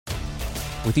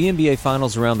With the NBA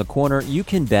Finals around the corner, you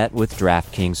can bet with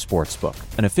DraftKings Sportsbook,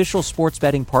 an official sports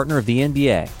betting partner of the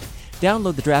NBA.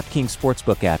 Download the DraftKings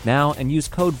Sportsbook app now and use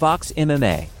code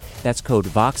VOXMMA. That's code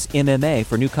VOXMMA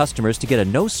for new customers to get a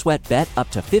no-sweat bet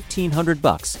up to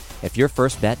 $1,500 if your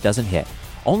first bet doesn't hit.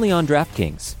 Only on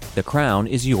DraftKings. The crown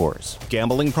is yours.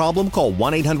 Gambling problem? Call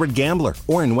 1-800-GAMBLER.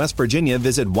 Or in West Virginia,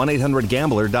 visit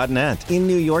 1-800-GAMBLER.net. In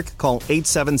New York, call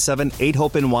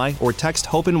 877-8-HOPE-NY or text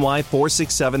HOPE-NY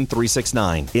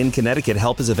 467-369. In Connecticut,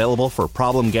 help is available for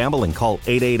problem gambling. Call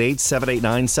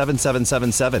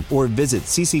 888-789-7777 or visit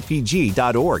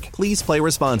ccpg.org. Please play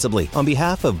responsibly. On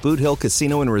behalf of Boot Hill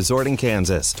Casino and Resort in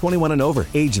Kansas, 21 and over.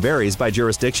 Age varies by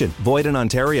jurisdiction. Void in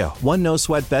Ontario. One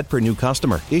no-sweat bet per new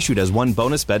customer. Issued as one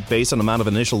bonus bet based on amount of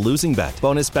initial losing bet.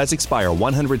 Bonus bets expire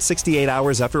 168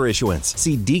 hours after issuance.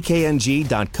 See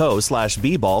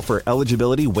dkng.co/bball for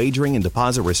eligibility, wagering, and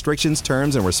deposit restrictions,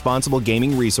 terms, and responsible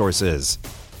gaming resources.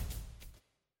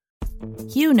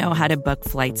 You know how to book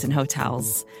flights and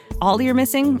hotels. All you're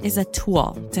missing is a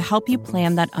tool to help you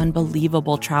plan that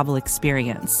unbelievable travel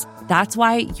experience. That's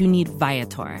why you need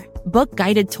Viator. Book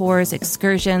guided tours,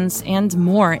 excursions, and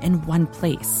more in one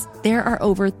place. There are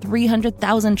over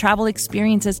 300,000 travel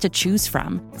experiences to choose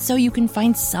from, so you can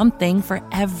find something for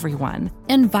everyone.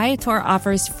 And Viator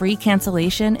offers free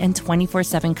cancellation and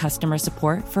 24/7 customer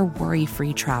support for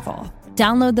worry-free travel.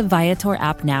 Download the Viator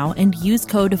app now and use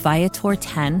code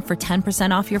Viator10 for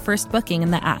 10% off your first booking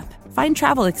in the app. Find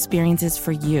travel experiences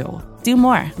for you. Do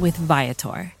more with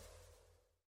Viator.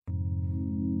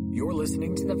 You're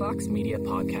listening to the Vox Media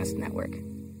Podcast Network.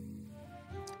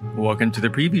 Welcome to the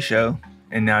preview show.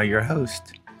 And now your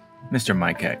host, Mr.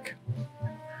 Mike Heck.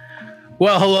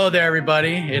 Well, hello there,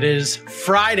 everybody. It is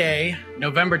Friday,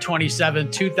 November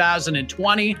 27th,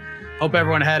 2020. Hope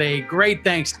everyone had a great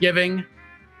Thanksgiving.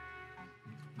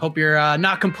 Hope you're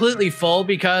not completely full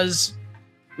because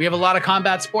we have a lot of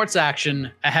combat sports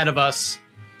action ahead of us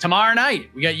tomorrow night.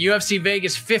 We got UFC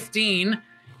Vegas 15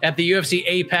 at the UFC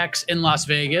Apex in Las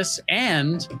Vegas,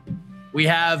 and we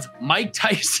have Mike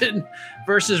Tyson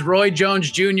versus Roy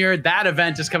Jones Jr. That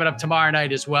event is coming up tomorrow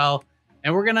night as well.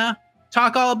 And we're going to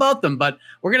talk all about them. But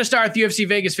we're going to start with UFC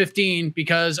Vegas 15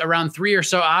 because around 3 or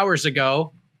so hours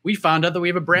ago, we found out that we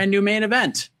have a brand new main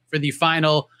event for the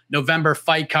final November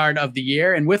fight card of the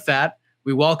year. And with that,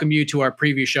 we welcome you to our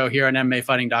preview show here on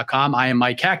MMAfighting.com. I am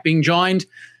Mike Heck, being joined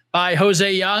by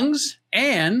Jose Youngs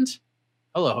and,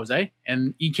 hello, Jose,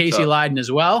 and E. Casey Leiden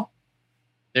as well.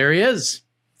 There he is.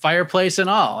 Fireplace and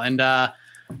all. And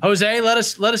Jose, let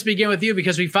us begin with you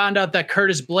because we found out that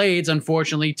Curtis Blaydes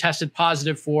unfortunately tested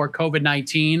positive for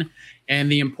COVID-19,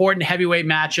 and the important heavyweight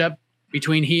matchup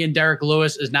between he and Derek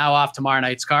Lewis is now off tomorrow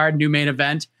night's card. New main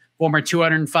event, former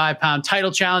 205-pound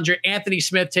title challenger Anthony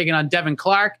Smith taking on Devin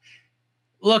Clark.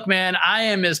 Look, man, I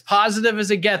am as positive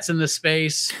as it gets in this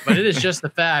space, but it is just the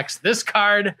facts. This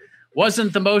card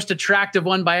wasn't the most attractive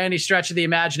one by any stretch of the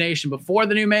imagination before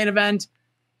the new main event.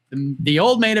 The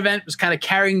old main event was kind of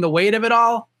carrying the weight of it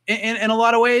all in a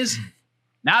lot of ways.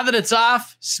 Now that it's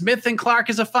off, Smith and Clark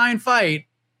is a fine fight.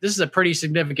 This is a pretty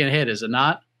significant hit, is it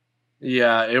not?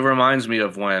 Yeah, it reminds me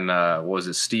of when,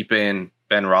 Stipe and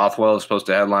Ben Rothwell was supposed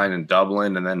to headline in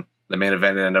Dublin, and then the main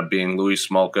event ended up being Louis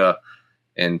Smolka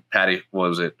and Patty,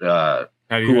 Patty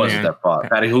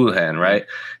Houlihan, right?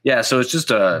 Yeah, so it's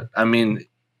just a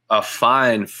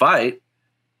fine fight,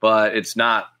 but it's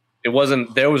not. It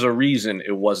wasn't. There was a reason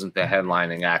it wasn't the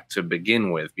headlining act to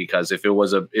begin with, because if it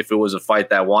was a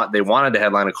fight that they wanted to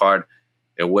headline a card,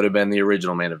 it would have been the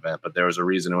original main event. But there was a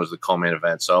reason it was the co-main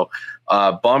event. So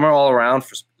bummer all around,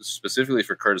 specifically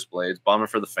for Curtis Blaydes. Bummer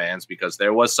for the fans because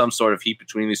there was some sort of heat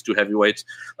between these two heavyweights.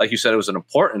 Like you said, it was an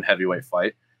important heavyweight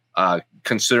fight,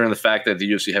 considering the fact that the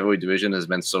UFC heavyweight division has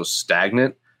been so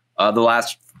stagnant the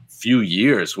last few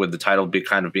years, with the title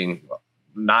being.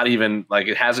 Not even like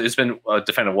it has. It's been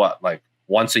defended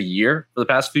once a year for the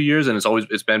past few years, and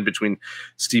it's been between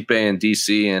Stipe and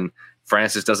DC, and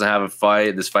Francis doesn't have a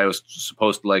fight. This fight was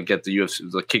supposed to get the UFC,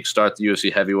 kickstart the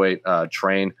UFC heavyweight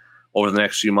train over the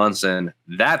next few months, and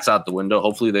that's out the window.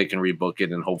 Hopefully they can rebook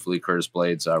it, and hopefully Curtis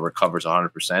Blaydes recovers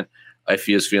 100% if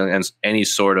he is feeling any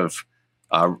sort of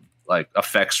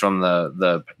effects from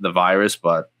the virus.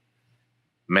 But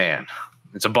man.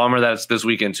 It's a bummer that it's this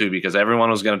weekend, too, because everyone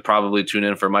was going to probably tune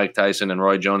in for Mike Tyson and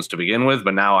Roy Jones to begin with.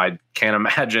 But now I can't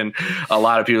imagine a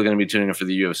lot of people are going to be tuning in for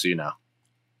the UFC now.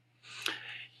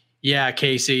 Yeah,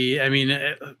 Casey. I mean,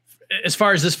 as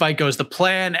far as this fight goes, the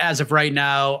plan as of right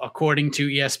now, according to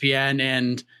ESPN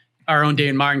and our own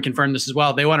Dane Martin confirmed this as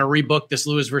well, they want to rebook this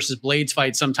Lewis versus Blaydes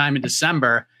fight sometime in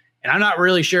December. And I'm not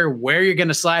really sure where you're going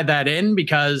to slide that in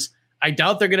because I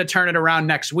doubt they're going to turn it around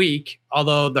next week.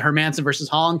 Although the Hermansson versus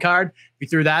Holland card, if you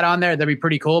threw that on there, that'd be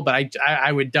pretty cool. But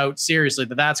I would doubt seriously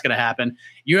that that's going to happen.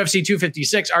 UFC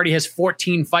 256 already has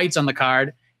 14 fights on the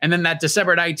card. And then that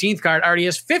December 19th card already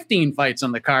has 15 fights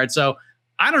on the card. So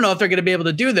I don't know if they're going to be able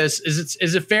to do this.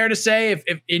 Is it fair to say if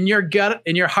in your gut,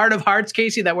 in your heart of hearts,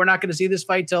 Casey, that we're not going to see this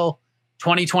fight till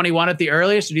 2021 at the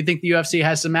earliest? Or do you think the UFC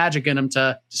has some magic in them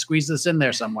to squeeze this in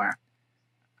there somewhere?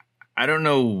 I don't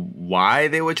know why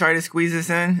they would try to squeeze this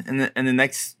in the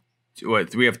next,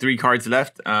 we have 3 cards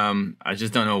left. I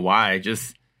just don't know why.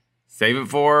 Just save it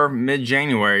for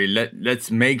mid-January.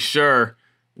 Let's make sure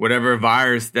whatever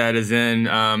virus that is in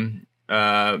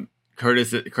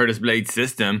Curtis Blaydes'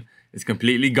 system is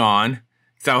completely gone.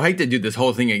 So I hate to do this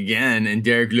whole thing again and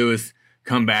Derek Lewis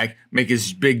come back, make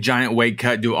his big giant weight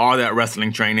cut, do all that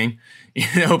wrestling training,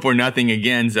 for nothing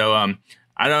again. So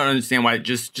I don't understand why.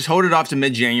 Just hold it off to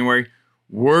mid-January.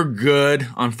 We're good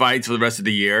on fights for the rest of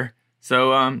the year.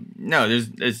 So no,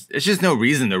 it's just no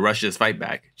reason to rush this fight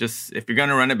back. Just if you're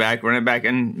gonna run it back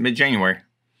in mid-January.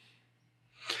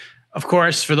 Of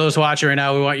course, for those watching right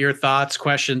now, we want your thoughts,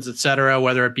 questions, etc.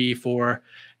 Whether it be for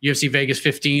UFC Vegas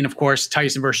 15, of course,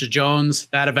 Tyson versus Jones,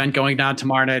 that event going down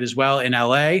tomorrow night as well in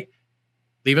LA.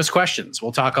 Leave us questions.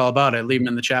 We'll talk all about it. Leave them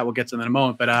in the chat. We'll get to them in a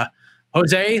moment. But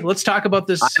Jose, let's talk about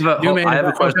this. I have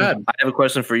a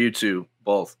question for you two,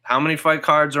 both. How many fight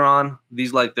cards are on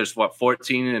these? Like, there's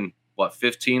 14 and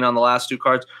 15 on the last 2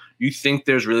 cards. You think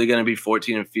there's really going to be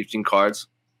 14 and 15 cards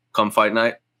come fight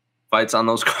night? Fights on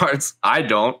those cards? I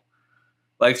don't.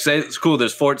 Like, say it's cool.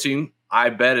 There's 14.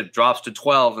 I bet it drops to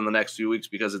 12 in the next few weeks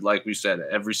because, like we said,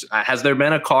 has there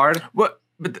been a card? What?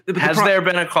 But there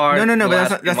been a card? No.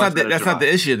 But that's not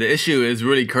the issue. The issue is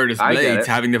really Curtis Blaydes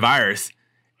having the virus,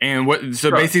 and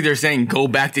basically they're saying go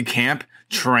back to camp,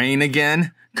 train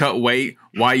again, cut weight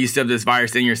while you still have this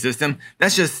virus in your system.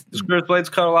 That's just Does Curtis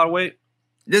Blaydes cut a lot of weight?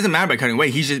 It doesn't matter about cutting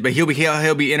weight.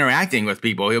 He'll be interacting with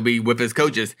people. He'll be with his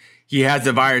coaches. He has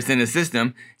the virus in his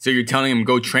system, so you're telling him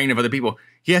go train with other people.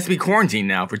 He has to be quarantined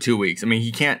now for 2 weeks. I mean,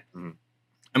 he can't.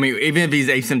 I mean, even if he's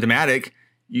asymptomatic,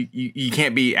 you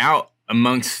can't be out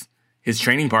amongst his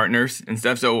training partners and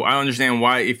stuff. So I don't understand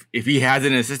why, if he has it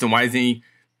in his system, why isn't he?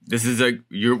 This is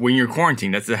when you're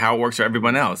quarantined. That's how it works for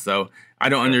everyone else. So I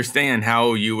don't understand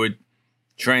how you would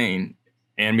train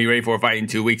and be ready for a fight in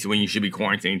 2 weeks when you should be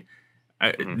quarantined.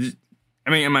 I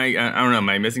mean, I don't know. Am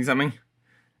I missing something?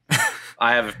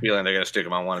 I have a feeling they're going to stick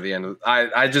him on one at the end.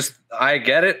 I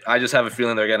get it. I just have a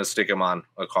feeling they're going to stick him on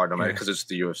a card no matter because it's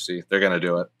the UFC. They're going to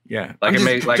do it. Yeah, like it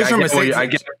makes like I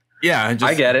get. Yeah,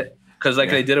 I get it because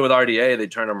they did it with RDA. They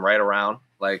turned him right around.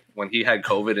 Like when he had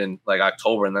COVID in like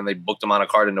October, and then they booked him on a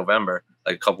card in November,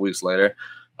 like a couple weeks later.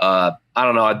 I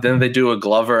don't know. Didn't they do a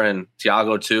Glover and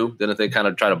Thiago too? Didn't they kind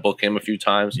of try to book him a few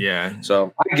times? Yeah.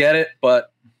 So I get it,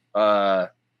 but the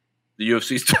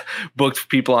UFC's booked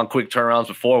people on quick turnarounds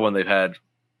before when they've had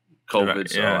COVID.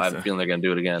 So I have a feeling they're going to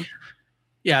do it again.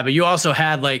 Yeah, but you also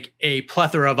had like a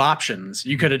plethora of options.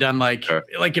 You could have done like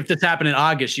if this happened in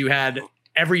August, you had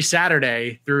every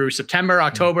Saturday through September,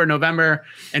 October, November,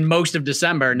 and most of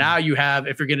December. Now you have,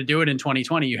 if you're going to do it in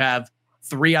 2020, you have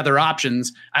 3 other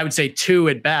options. I would say 2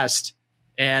 at best.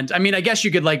 And I mean, I guess you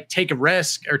could like take a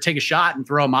risk or take a shot and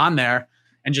throw them on there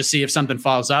and just see if something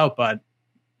falls out. But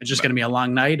it's just going to be a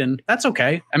long night, and that's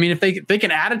okay. I mean, if they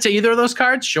can add it to either of those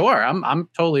cards, sure, I'm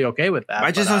totally okay with that.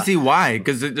 I just don't see why,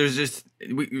 because there's just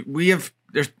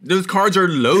those cards are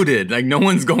loaded. Like no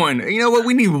one's going, you know what?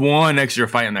 We need 1 extra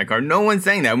fight on that card. No one's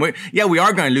saying that. We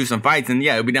are going to lose some fights, and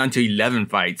it'll be down to 11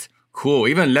 fights. Cool.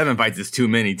 Even 11 fights is too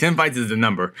many. 10 fights is the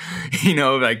number.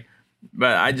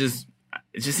 But it just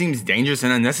seems dangerous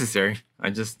and unnecessary.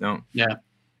 I just don't. Yeah.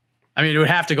 I mean, it would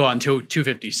have to go on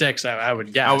 256. I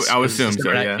would guess. I would assume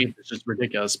so. Yeah, it's just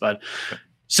ridiculous. But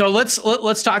so let's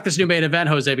talk this new main event,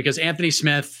 Jose, because Anthony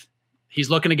Smith, he's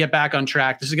looking to get back on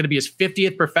track. This is going to be his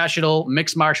 50th professional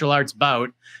mixed martial arts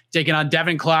bout, taking on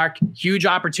Devin Clark. Huge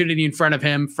opportunity in front of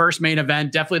him. First main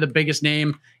event, definitely the biggest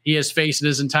name he has faced in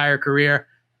his entire career.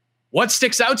 What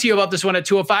sticks out to you about this one at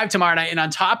 205 tomorrow night? And on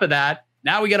top of that,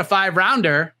 now we get a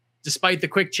 5-rounder. Despite the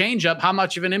quick changeup, how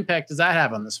much of an impact does that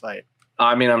have on this fight?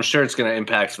 I mean, I'm sure it's going to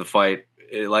impact the fight.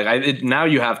 Now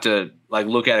you have to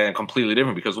look at it completely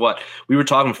different because we were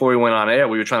talking before we went on air.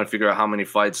 We were trying to figure out how many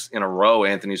fights in a row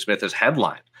Anthony Smith has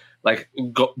headlined.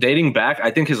 Dating back, I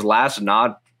think his last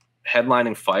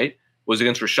headlining fight was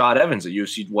against Rashad Evans at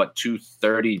UFC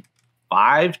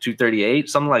 235, 238,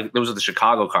 something like. It was at the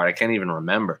Chicago card. I can't even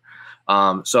remember.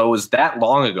 So it was that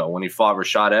long ago when he fought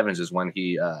Rashad Evans is when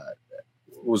he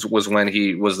was when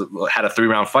he had a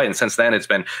 3-round fight, and since then it's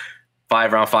been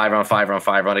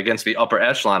 5-round against the upper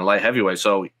echelon light heavyweight.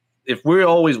 So if we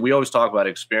always talk about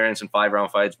experience in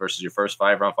 5-round fights versus your first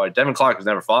 5-round fight. Devin Clark has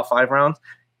never fought 5 rounds.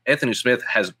 Anthony Smith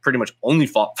has pretty much only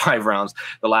fought 5 rounds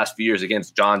the last few years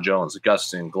against John Jones,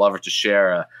 Gustin, Glover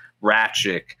Teixeira,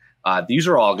 Ratchik. These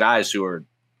are all guys who are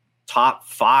top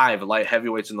 5 light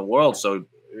heavyweights in the world. So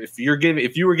if you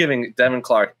were giving Devin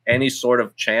Clark any sort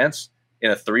of chance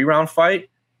in a 3-round fight,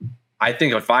 I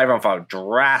think a 5-round fight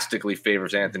drastically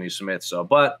favors Anthony Smith. So,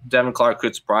 but Devin Clark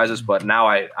could surprise us. But now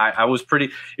I was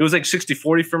it was like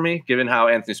 60-40 for me, given how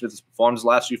Anthony Smith has performed his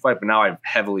last few fights. But now I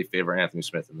heavily favor Anthony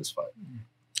Smith in this fight.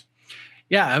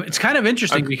 Yeah, it's kind of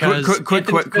interesting because quick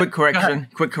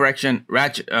correction.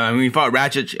 Ratchet, when we fought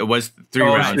Ratchet, it was 3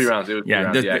 rounds. 3 rounds. It was 3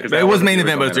 rounds. It was main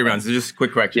event, but it was 3 rounds. So just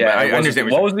quick correction. Yeah, I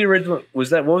understand. What was the original?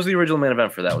 What was the original main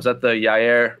event for that? Was that the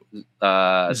Yair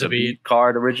Zabit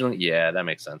card originally? Yeah, that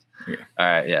makes sense. Yeah. All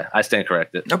right. Yeah, I stand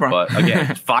corrected. No problem. But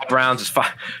again, 5 rounds is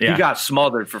 5. Yeah. He got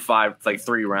smothered for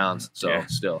 3 rounds. So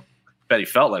still, bet he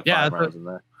felt like 5 rounds in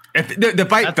there. If the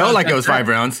fight felt like it was 5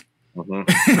 rounds.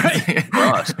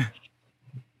 Mm-hmm.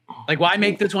 Like, why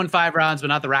make this one 5 rounds, but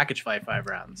not the Rakic fight 5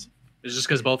 rounds? It's just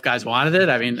because both guys wanted it.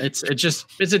 I mean, it's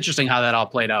interesting how that all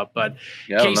played out. But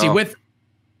Casey, with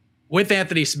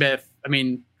Anthony Smith, I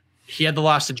mean, he had the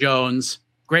loss to Jones,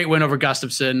 great win over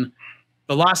Gustafsson,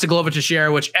 the loss to Glover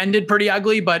Teixeira, which ended pretty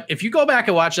ugly. But if you go back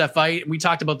and watch that fight, we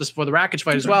talked about this before the Rakic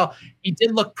fight as well. He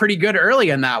did look pretty good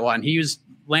early in that one. He was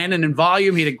landing in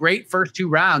volume. He had a great first 2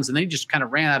 rounds, and then he just kind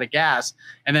of ran out of gas.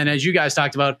 And then, as you guys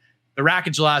talked about, the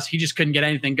Rakic loss, he just couldn't get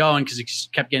anything going because he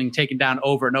kept getting taken down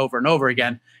over and over and over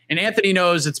again. And Anthony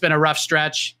knows it's been a rough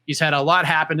stretch. He's had a lot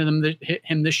happen to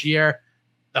him this year,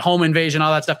 the home invasion,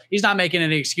 all that stuff. He's not making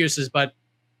any excuses. But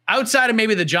outside of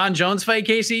maybe the John Jones fight,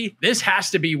 Casey, this has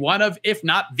to be one of, if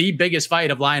not the biggest fight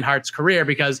of Lionheart's career,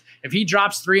 because if he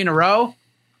drops 3 in a row,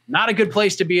 not a good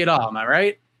place to be at all. Am I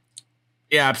right?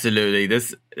 Yeah, absolutely.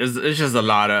 This is just a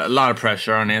lot of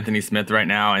pressure on Anthony Smith right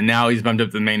now, and now he's bumped up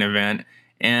to the main event.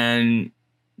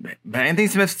 But Anthony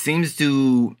Smith seems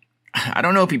to, I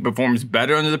don't know if he performs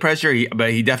better under the pressure,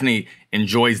 but he definitely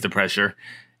enjoys the pressure.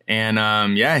 And I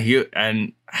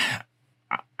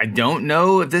don't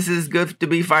know if this is good to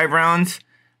be 5 rounds.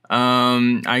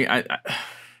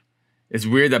 It's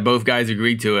weird that both guys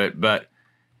agreed to it, but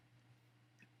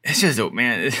it's just,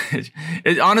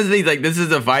 it's honestly like this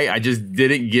is a fight I just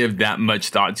didn't give that much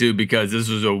thought to because this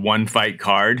was a 1-fight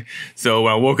card. So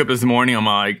when I woke up this morning, I'm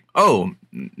like, oh,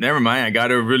 never mind. I got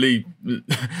to really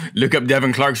look up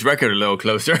Devin Clark's record a little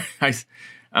closer.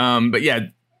 But yeah,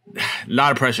 a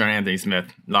lot of pressure on Anthony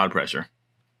Smith. A lot of pressure.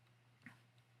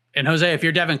 And Jose, if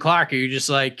you're Devin Clark, are you just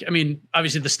like, I mean,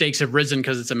 obviously the stakes have risen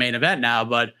because it's a main event now,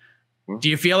 but do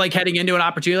you feel like heading into an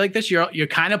opportunity like this, you're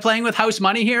kind of playing with house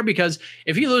money here? Because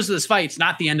if he loses this fight, it's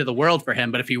not the end of the world for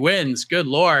him. But if he wins, good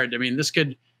Lord, I mean, this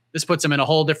puts him in a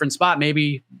whole different spot,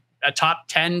 maybe a top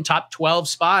 10, top 12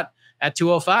 spot at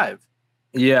 205.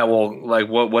 Yeah, well, like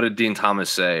what did Dean Thomas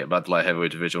say about the light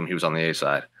heavyweight division when he was on the A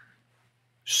side?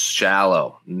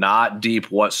 Shallow, not deep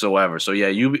whatsoever. So yeah,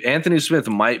 Anthony Smith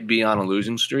might be on a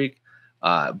losing streak.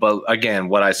 But again,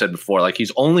 what I said before, like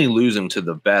he's only losing to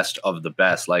the best of the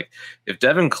best. Like if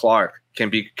Devin Clark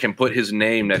can put his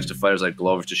name next to fighters like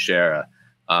Glover Teixeira,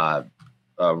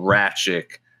 Ratchik,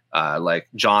 like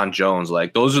John Jones,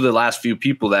 like those are the last few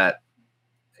people that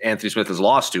Anthony Smith has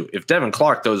lost to. If Devin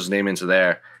Clark throws his name into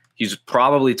there, he's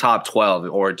probably top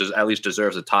 12 or at least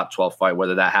deserves a top 12 fight.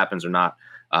 Whether that happens or not,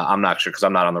 I'm not sure because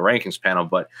I'm not on the rankings panel.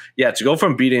 But yeah, to go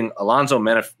from beating Alonzo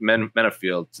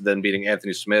Menafield to then beating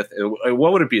Anthony Smith,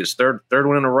 what would it be? His third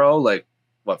win in a row? Like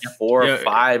what, 4 or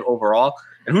 5 overall?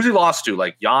 And who's he lost to?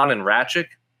 Like Jan and Ratchik?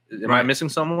 Am I missing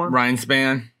someone? Ryan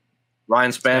Spann,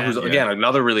 who's again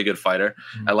another really good fighter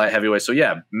at light heavyweight. So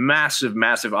yeah,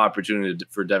 massive opportunity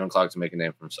for Devin Clark to make a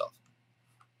name for himself.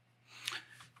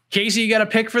 Casey, you got a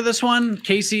pick for this one?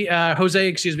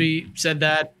 Jose, said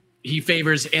that he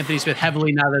favors Anthony Smith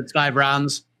heavily now that it's 5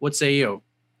 rounds. What say you?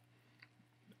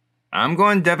 I'm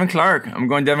going Devin Clark. I'm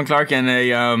going Devin Clark in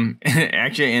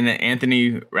actually in an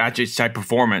Anthony Ratchik type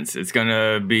performance. It's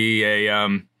gonna be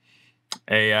a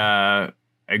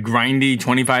grindy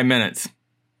 25 minutes.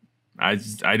 I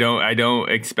don't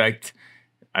expect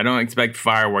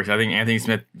fireworks. I think Anthony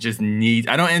Smith just needs.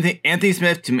 Devin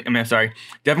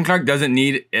Clark doesn't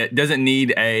need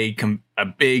a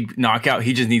big knockout.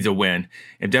 He just needs a win.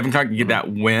 If Devin Clark can get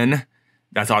that win,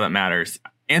 that's all that matters.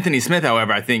 Anthony Smith,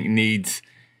 however, I think needs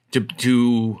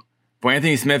for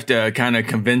Anthony Smith to kind of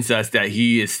convince us that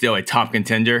he is still a top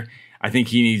contender. I think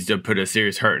he needs to put a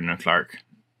serious hurt in Clark.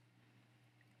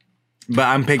 But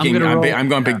I'm picking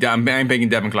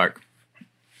Devin Clark.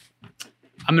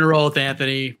 I'm going to roll with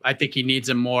Anthony. I think he needs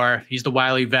him more. He's the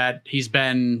wily vet. He's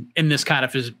been in this kind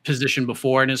of position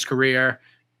before in his career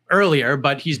earlier,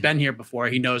 but he's been here before.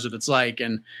 He knows what it's like.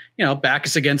 And, back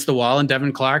us against the wall. And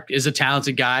Devin Clark is a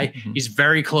talented guy. Mm-hmm. He's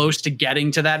very close to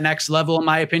getting to that next level, in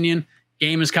my opinion.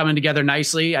 Game is coming together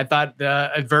nicely. I thought the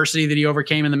adversity that he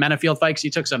overcame in the Mennefield fight, because he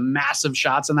took some massive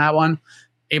shots in that one,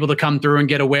 able to come through and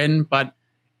get a win. But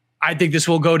I think this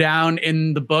will go down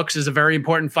in the books as a very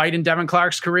important fight in Devin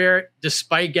Clark's career,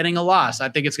 despite getting a loss. I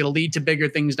think it's going to lead to bigger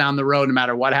things down the road, no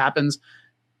matter what happens.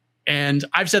 And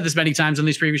I've said this many times on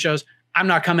these previous shows. I'm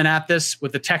not coming at this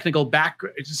with a technical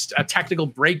just a technical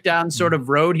breakdown sort of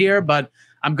road here, but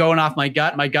I'm going off my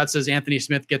gut. My gut says Anthony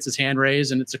Smith gets his hand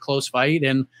raised and it's a close fight.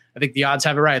 And I think the odds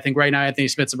have it right. I think right now Anthony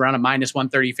Smith's around a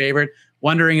 -130 favorite.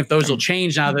 Wondering if those will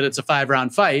change now that it's a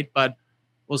 5-round fight, but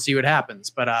we'll see what happens.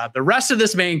 But the rest of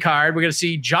this main card, we're going to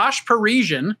see Josh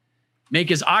Parisian make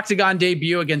his Octagon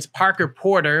debut against Parker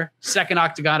Porter, second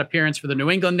Octagon appearance for the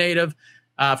New England native.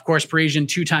 Of course, Parisian,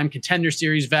 2-time Contender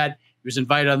Series vet. He was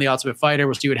invited on The Ultimate Fighter.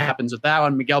 We'll see what happens with that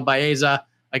one. Miguel Baeza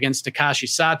against Takashi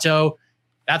Sato.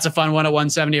 That's a fun one at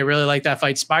 170. I really like that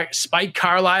fight. Spike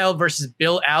Carlisle versus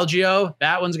Bill Algeo.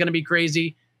 That one's going to be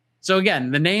crazy. So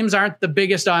again, the names aren't the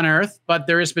biggest on earth, but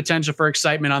there is potential for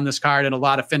excitement on this card and a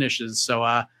lot of finishes.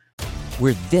 So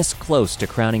we're this close to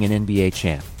crowning an NBA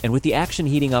champ. And with the action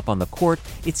heating up on the court,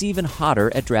 it's even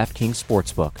hotter at DraftKings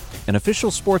Sportsbook, an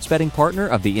official sports betting partner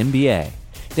of the NBA.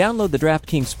 Download the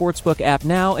DraftKings Sportsbook app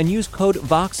now and use code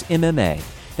VOXMMA.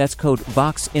 That's code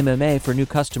VOXMMA for new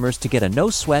customers to get a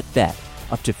no-sweat bet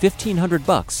up to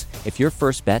 $1,500 if your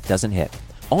first bet doesn't hit.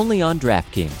 Only on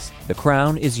DraftKings. The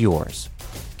crown is yours.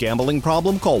 Gambling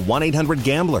problem? Call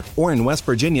 1-800-GAMBLER. Or in West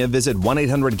Virginia, visit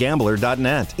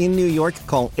 1-800-GAMBLER.net. In New York,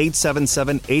 call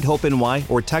 877-8-HOPE-NY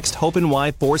or text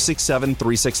HOPE-NY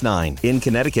 467-369. In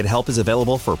Connecticut, help is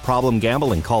available for problem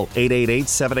gambling. Call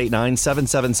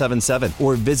 888-789-7777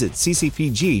 or visit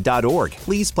ccpg.org.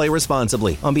 Please play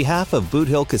responsibly. On behalf of Boot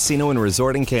Hill Casino and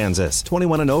Resort in Kansas,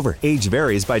 21 and over. Age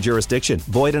varies by jurisdiction.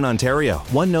 Void in Ontario.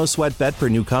 One no-sweat bet per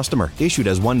new customer. Issued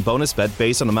as one bonus bet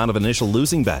based on amount of initial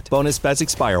losing bet. Bonus bets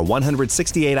expire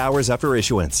 168 hours after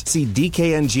issuance. See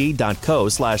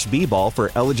dkng.co/bball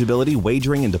for eligibility,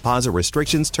 wagering, and deposit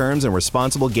restrictions, terms, and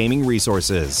responsible gaming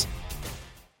resources.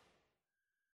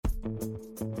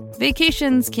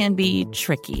 Vacations can be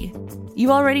tricky.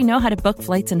 You already know how to book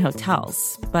flights and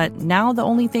hotels, but now the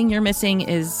only thing you're missing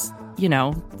is,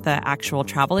 the actual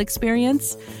travel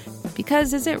experience.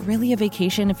 Because is it really a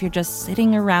vacation if you're just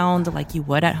sitting around like you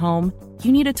would at home?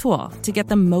 You need a tool to get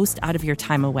the most out of your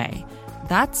time away.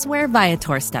 That's where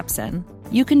Viator steps in.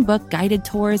 You can book guided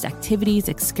tours, activities,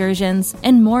 excursions,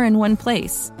 and more in one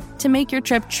place to make your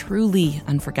trip truly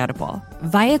unforgettable.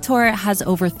 Viator has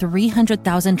over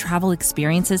 300,000 travel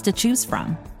experiences to choose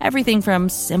from. Everything from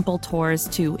simple tours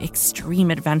to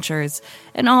extreme adventures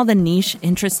and all the niche,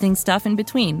 interesting stuff in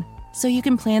between. So you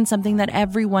can plan something that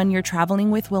everyone you're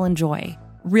traveling with will enjoy.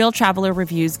 Real traveler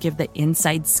reviews give the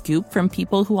inside scoop from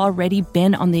people who already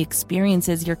been on the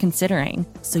experiences you're considering,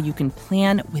 so you can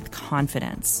plan with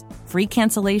confidence. Free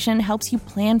cancellation helps you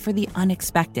plan for the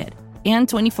unexpected. And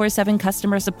 24/7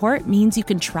 customer support means you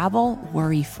can travel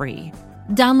worry-free.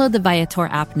 Download the Viator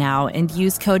app now and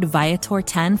use code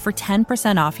Viator10 for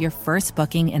 10% off your first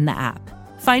booking in the app.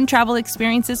 Find travel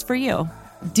experiences for you.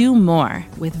 Do more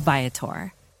with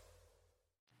Viator.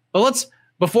 But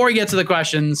before we get to the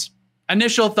questions,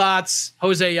 initial thoughts,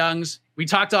 Jose Youngs. We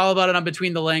talked all about it on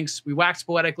Between the Links. We waxed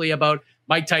poetically about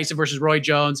Mike Tyson versus Roy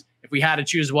Jones. If we had to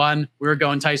choose one, we were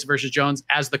going Tyson versus Jones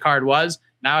as the card was.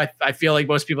 Now I feel like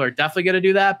most people are definitely going to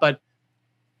do that. But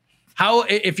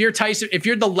if you're Tyson, if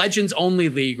you're the Legends Only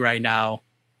League right now,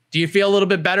 do you feel a little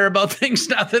bit better about things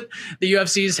now that the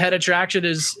UFC's head attraction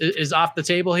is off the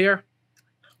table here?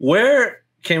 Where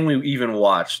can we even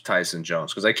watch Tyson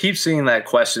Jones? Because I keep seeing that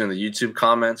question in the YouTube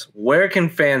comments. Where can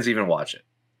fans even watch it?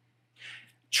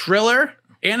 Triller,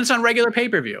 and it's on regular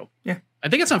pay-per-view. Yeah. I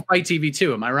think it's on Fight TV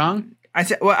too. Am I wrong?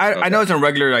 I know it's on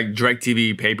regular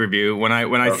DirecTV pay-per-view. When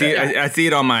I see it, I see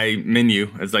it on my menu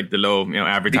as the low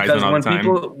advertisement because all the time.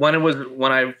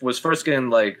 When I was first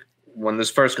getting when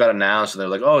this first got announced, and they're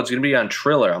like, "Oh, it's going to be on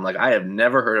Triller." I'm like, I have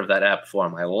never heard of that app before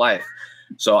in my life.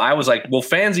 So I was like, will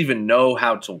fans even know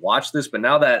how to watch this? But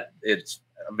now that it's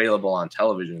available on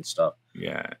television and stuff,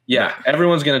 yeah,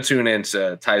 everyone's going to tune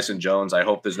into Tyson Jones. I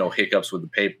hope there's no hiccups with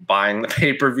buying the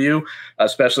pay-per-view,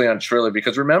 especially on Triller.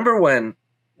 Because remember when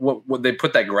they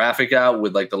put that graphic out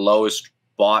with the lowest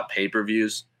bought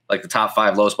pay-per-views, the top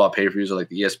 5 lowest bought pay-per-views, or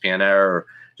the ESPN era, or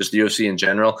just the UFC in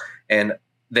general, and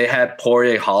they had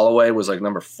Poirier Holloway was like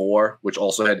number 4, which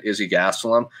also had Izzy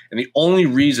Gastelum. And the only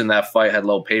reason that fight had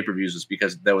low pay-per-views was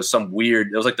because there was some weird,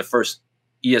 it was like the first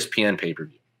ESPN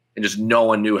pay-per-view. And just no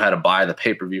one knew how to buy the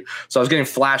pay-per-view. So I was getting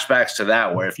flashbacks to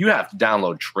that, where if you have to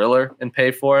download Triller and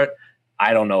pay for it,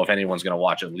 I don't know if anyone's going to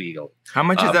watch it legally. How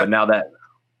much is that? But now that,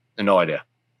 no idea.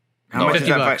 How much is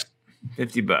that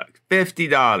 $50. fight?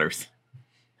 $50.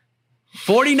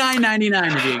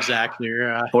 $49.99 to be exact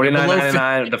here.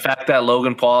 $49.99. The fact that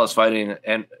Logan Paul is fighting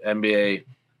an NBA,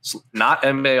 not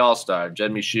NBA All-Star,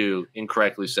 Jed Mishu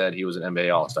incorrectly said he was an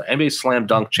NBA All-Star. NBA Slam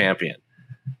Dunk champion,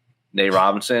 Nate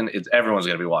Robinson. Everyone's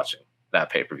going to be watching that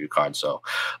pay-per-view card. So,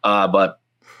 but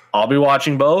I'll be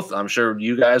watching both. I'm sure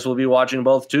you guys will be watching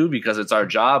both too, because it's our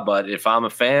job. But if I'm a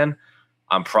fan,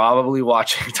 I'm probably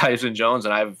watching Tyson Jones,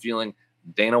 and I have a feeling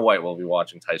Dana White will be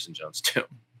watching Tyson Jones too.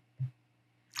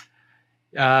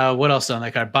 What else on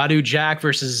that card? Badu Jack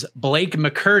versus Blake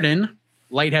McCurden,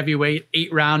 light heavyweight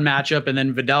 8-round matchup, and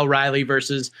then Vidal Riley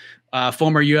versus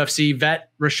former UFC vet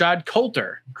Rashad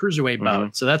Coulter, cruiserweight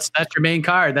bout. So that's your main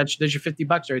card. There's your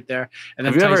 $50 right there. And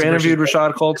then have you Tyson ever interviewed versus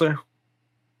Rashad Coulter?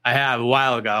 I have, a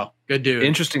while ago. Good dude.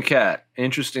 Interesting cat.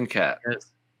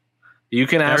 Yes. You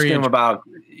can ask Very him about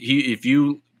he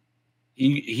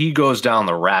goes down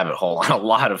the rabbit hole on a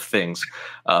lot of things,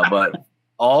 but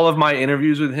all of my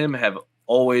interviews with him have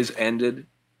always ended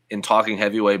in talking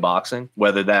heavyweight boxing,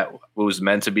 whether that was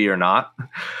meant to be or not.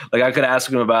 Like I could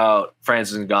ask him about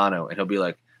Francis Ngannou, and he'll be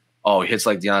like, "Oh, he hits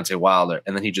like Deontay Wilder,"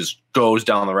 and then he just goes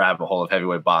down the rabbit hole of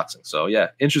heavyweight boxing. So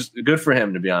yeah, good for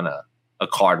him to be on a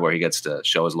card where he gets to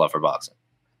show his love for boxing.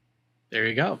 There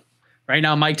you go. Right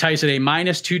now, Mike Tyson, a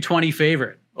 -220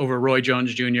 favorite over Roy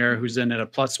Jones Jr., who's in at a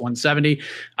 +170.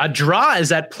 A draw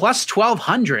is at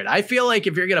 +1200. I feel like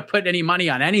if you're going to put any money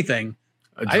on anything,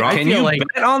 Can you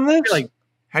bet on this?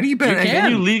 How do you bet?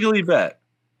 Can you legally bet?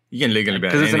 You can legally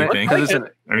bet Because anything.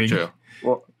 I mean, true.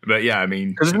 Well, but yeah, I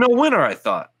mean, because there's no winner, I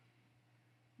thought.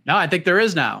 No, I think there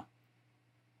is now.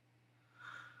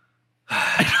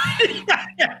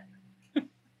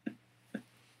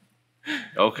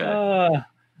 Okay.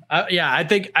 Yeah, I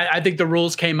think the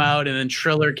rules came out, and then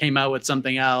Triller came out with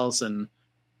something else, and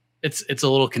it's a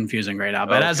little confusing right now.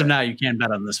 But as of now, you can't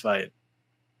bet on this fight.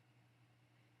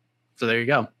 So there you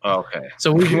go. Okay.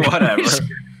 So whatever.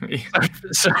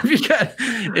 So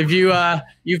if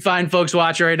you find folks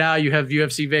watching right now, you have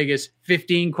UFC Vegas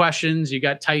 15 questions. You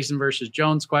got Tyson versus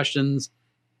Jones questions.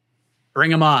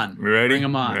 Bring them on. We ready? Bring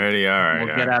them on. Ready? All right.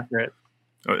 We'll get after it.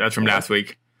 Oh, that's from last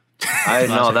week. I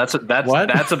know that's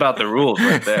about the rules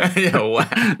right there. Yeah, what?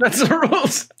 That's the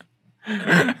rules.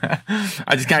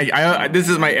 I just kind of this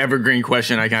is my evergreen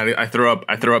question. I throw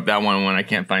up that one when I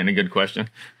can't find a good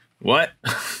question. What?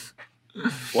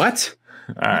 What?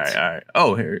 All right.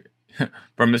 Oh, here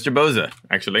from Mr. Boza,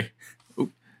 actually.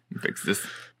 Oop, fix this.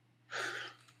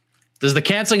 Does the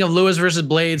canceling of Lewis versus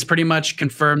Blades pretty much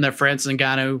confirm that Francis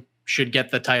Ngannou should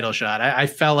get the title shot? I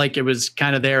felt like it was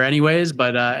kind of there anyways,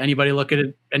 but anybody look at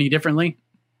it any differently?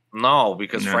 No,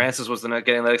 because Francis was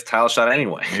getting the next title shot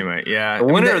anyway. Anyway, yeah. The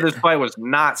winner of this fight was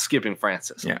not skipping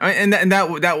Francis. Yeah, and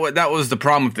that was the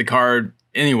problem with the card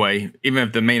anyway. Even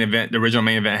if the original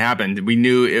main event happened, we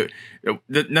knew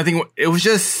nothing. It was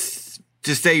just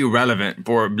to stay relevant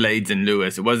for Blades and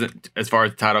Lewis. It wasn't as far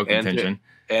as title contention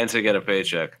and to get a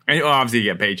paycheck. And obviously, you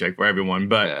get a paycheck for everyone,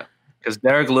 but. Yeah. Because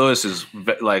Derek Lewis is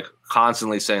like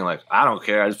constantly saying like, I don't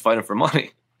care, I just fighting for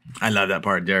money. I love that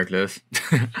part, Derek Lewis.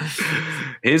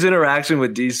 His interaction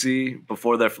with DC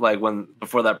before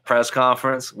that press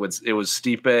conference, it was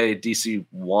Stipe, DC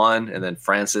won, and then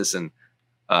Francis and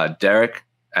Derek.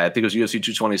 I think it was UFC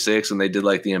 226, and they did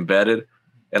like the embedded,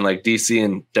 and like DC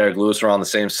and Derek Lewis were on the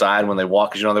same side when they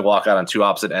walk, because they walk out on two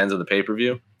opposite ends of the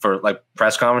pay-per-view for like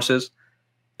press conferences.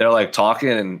 They're like talking,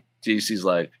 and DC's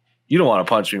like, "You don't want to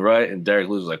punch me, right?" And Derek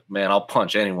Lewis was like, "Man, I'll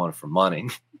punch anyone for money."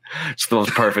 It's the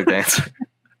most perfect answer.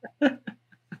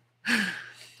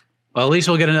 Well, at least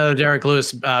we'll get another Derek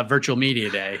Lewis virtual media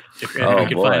day if we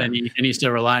can find any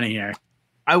silver lining here.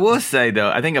 I will say, though,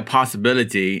 I think a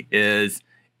possibility is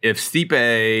if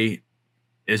Stipe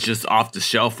is just off the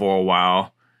shelf for a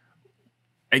while,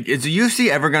 is the UFC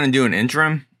ever going to do an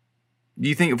interim? Do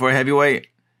you think for a heavyweight?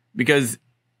 Because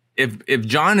if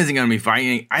John isn't going to be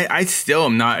fighting, I still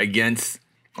am not against.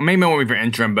 Maybe I won't be for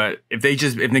interim, but if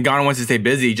Ngannou wants to stay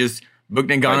busy, just book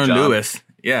Ngannou and Lewis.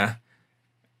 Yeah,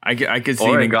 I could see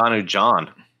Ngannou John.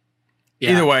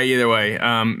 Yeah. Either way.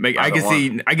 I could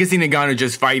see Ngannou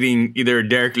just fighting either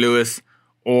Derek Lewis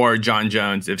or John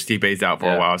Jones if Stipe's out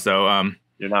for a while. So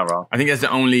you're not wrong. I think that's the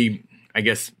only, I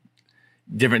guess,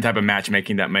 different type of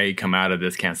matchmaking that may come out of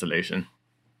this cancellation.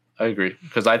 I agree.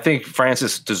 Because I think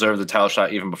Francis deserved the title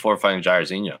shot even before fighting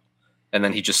Jairzinho. And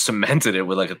then he just cemented it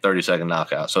with like a 30-second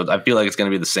knockout. So I feel like it's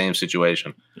going to be the same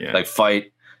situation. Yeah. Like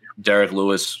fight Derek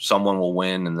Lewis, someone will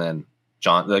win, and then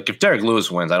John. Like if Derek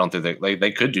Lewis wins, I don't think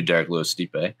they could do Derek Lewis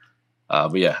Stipe.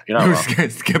 But yeah, you're not We're wrong. just gonna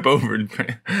skip over.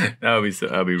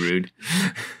 That'd be rude.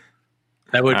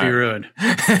 That would be rude.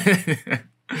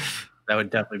 That would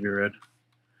definitely be rude.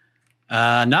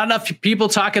 Not enough people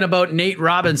talking about Nate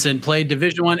Robinson. Played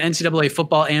Division I NCAA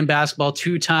football and basketball,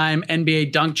 2-time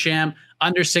NBA dunk champ,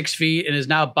 under 6 feet, and is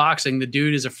now boxing. The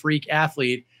dude is a freak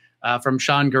athlete. From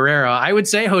Sean Guerrero, I would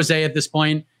say, Jose, at this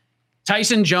point,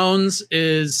 Tyson Jones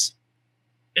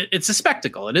it's a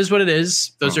spectacle. It is what it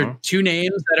is. Those are two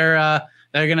names that are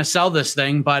going to sell this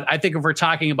thing. But I think if we're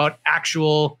talking about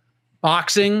actual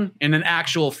boxing and an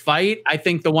actual fight, I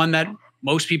think the one that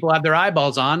most people have their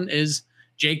eyeballs on is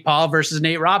Jake Paul versus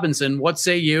Nate Robinson. What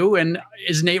say you? And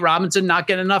is Nate Robinson not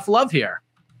getting enough love here?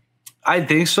 I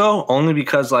think so, only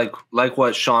because like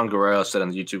what Sean Guerrero said in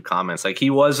the YouTube comments, like he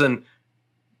wasn't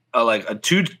like a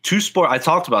two sport. I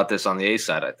talked about this on the A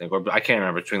side, I think, or I can't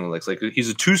remember between the leagues. Like he's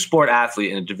a 2-sport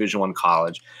athlete in a Division I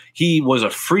college. He was a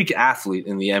freak athlete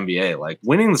in the NBA. Like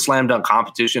winning the slam dunk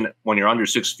competition when you're under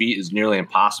 6 feet is nearly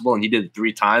impossible, and he did it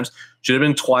 3 times. Should have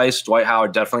been twice. Dwight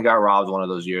Howard definitely got robbed one of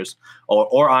those years,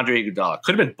 or Andre Iguodala.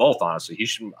 Could have been both, honestly.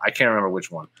 I can't remember which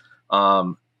one.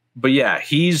 But yeah,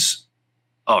 he's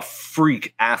a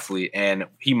freak athlete, and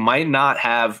he might not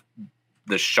have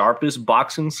the sharpest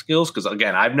boxing skills because,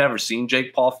 again, I've never seen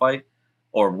Jake Paul fight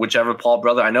or whichever Paul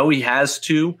brother. I know he has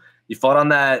 2. He fought on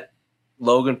that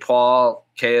Logan Paul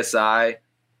KSI.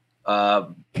 I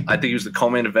think he was the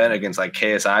co-main event against like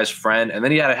KSI's friend, and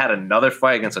then he had another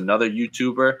fight against another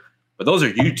YouTuber. But those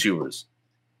are YouTubers.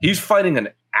 He's fighting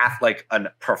a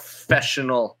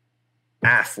professional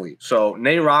athlete. So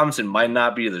Nate Robinson might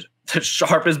not be the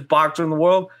sharpest boxer in the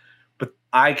world, but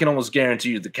I can almost guarantee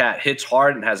you the cat hits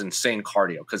hard and has insane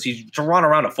cardio because to run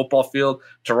around a football field,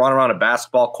 to run around a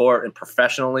basketball court and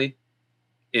professionally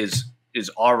is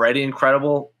already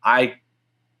incredible.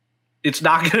 It's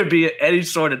not going to be any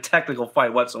sort of technical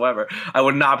fight whatsoever. I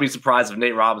would not be surprised if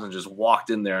Nate Robinson just walked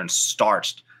in there and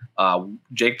starched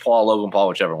Jake Paul, Logan Paul,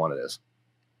 whichever one it is.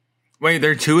 Wait,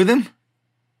 there are 2 of them?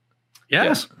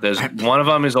 Yes. There's one of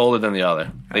them is older than the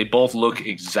other. They both look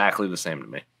exactly the same to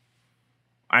me.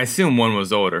 I assume one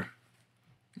was older.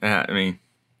 I mean,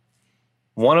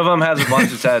 one of them has a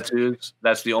bunch of tattoos.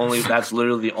 That's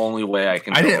literally the only way I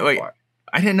can. I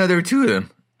didn't know there were 2 of them.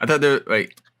 I thought there were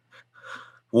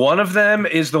one of them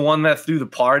is the one that threw the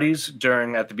parties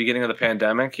at the beginning of the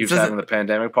pandemic. He was having the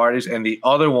pandemic parties, and the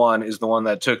other one is the one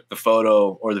that took the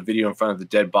photo or the video in front of the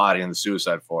dead body in the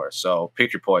suicide forest. So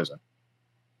pick your poison.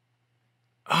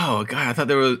 Oh God, I thought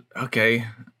there was okay.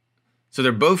 So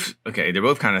they're both okay. They're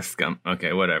both kind of scum.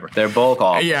 Okay, whatever. They're both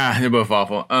awful. Yeah, they're both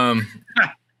awful.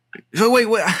 So wait,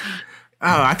 what? Oh,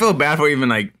 I feel bad for even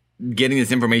like getting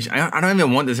this information. I don't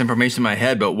even want this information in my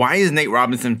head. But why is Nate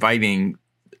Robinson fighting?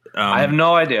 I have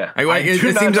no idea.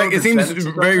 It seems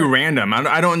very random.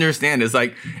 I don't understand. It's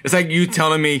like you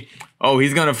telling me, oh,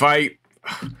 he's gonna fight.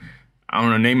 I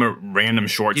don't know. Name a random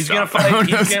shortstop. He's gonna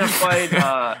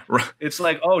fight. It's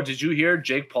like, oh, did you hear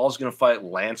Jake Paul's gonna fight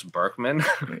Lance Berkman?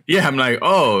 Yeah, I'm like,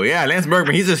 oh yeah, Lance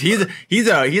Berkman. He's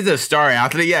a star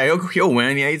athlete. Yeah, he'll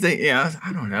win. Yeah,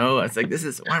 I don't know. It's like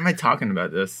why am I talking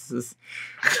about this?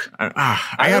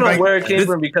 I don't know where it came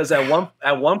from because at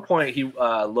one point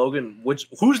Logan,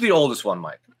 who's the oldest one,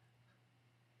 Mike?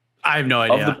 I have no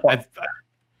idea.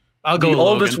 I'll go. The with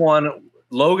oldest Logan. one,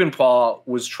 Logan Paul,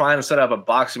 was trying to set up a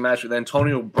boxing match with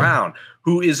Antonio Brown,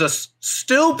 who is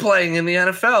still playing in the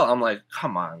NFL. I'm like,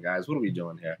 come on, guys, what are we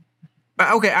doing here?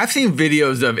 Okay, I've seen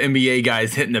videos of NBA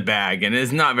guys hitting the bag, and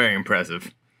it's not very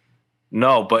impressive.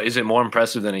 No, but is it more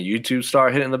impressive than a YouTube star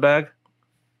hitting the bag?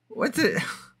 What's it?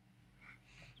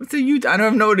 What's a YouTube? I don't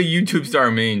even know what a YouTube star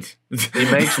means. He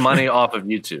makes money off of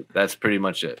YouTube. That's pretty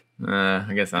much it.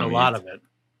 I guess I'm a lot of it.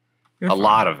 A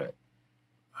lot of it.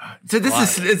 So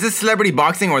is this celebrity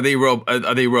boxing or are they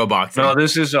real boxing? No,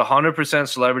 this is 100%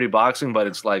 celebrity boxing, but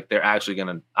it's like they're actually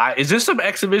gonna. Is this some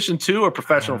exhibition too or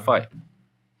professional fight?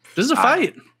 This is a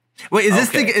fight. Wait, is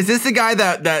this the guy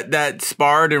that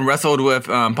sparred and wrestled with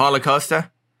Paulo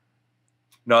Costa?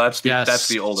 No, that's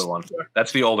the older one.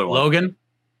 That's the older one. Logan.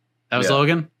 That was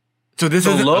Logan. So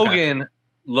Logan. Okay.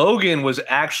 Logan was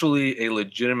actually a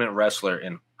legitimate wrestler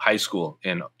in high school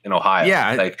in Ohio.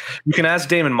 Yeah, like you can ask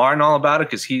Damon Martin all about it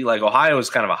because Ohio is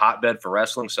kind of a hotbed for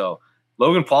wrestling. So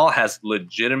Logan Paul has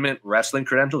legitimate wrestling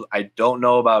credentials. I don't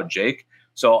know about Jake.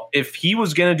 So if he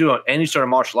was going to do any sort of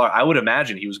martial art, I would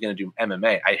imagine he was going to do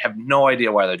MMA. I have no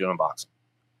idea why they're doing boxing.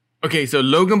 Okay, so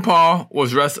Logan Paul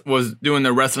was doing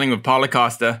the wrestling with Paulo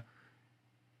Costa.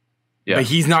 Yeah. But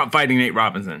he's not fighting Nate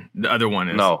Robinson. The other one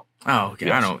is. No. Oh, okay.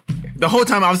 Yes. I don't. The whole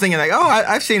time I was thinking like, oh,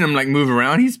 I've seen him like move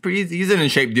around. He's in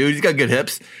shape, dude. He's got good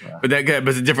hips. Yeah. But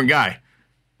it's a different guy.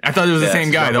 I thought it was the same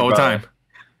guy the whole time.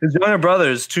 His younger brother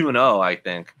is 2-0, I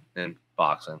think, in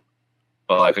boxing.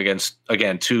 But like against,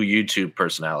 again, 2 YouTube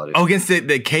personalities. Oh, against the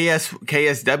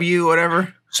KSW,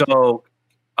 whatever. So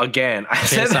again, I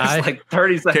said this like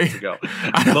 30 seconds ago.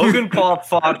 Logan Paul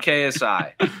fought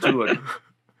KSI.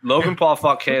 Logan Paul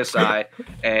fought KSI,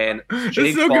 and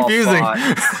Jake Paul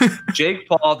Jake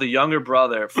Paul, the younger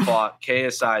brother, fought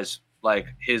KSI's like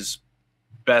his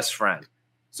best friend.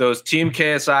 So it's Team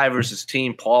KSI versus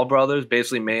Team Paul brothers,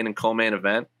 basically main and co-main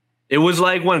event. It was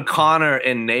like when Connor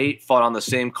and Nate fought on the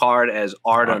same card as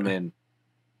Artem and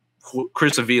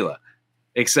Chris Avila,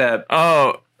 except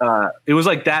it was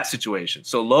like that situation.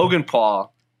 So Logan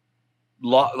Paul,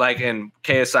 and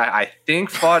KSI, I think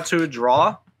fought to a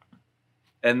draw.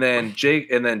 And then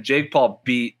Jake Paul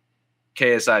beat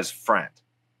KSI's friend.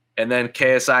 And then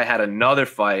KSI had another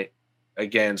fight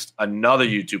against another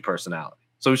YouTube personality.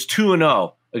 So he's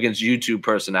 2-0 against YouTube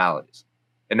personalities.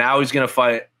 And now he's going to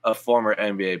fight a former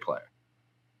NBA player.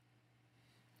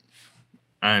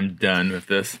 I'm done with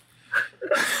this.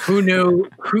 Who knew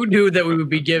that we would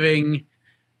be giving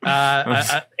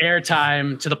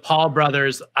airtime to the Paul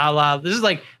brothers? This is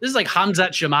like Hamzat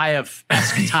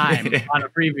Shemaev-esque time on a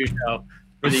preview show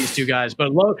for these two guys.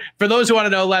 But for those who want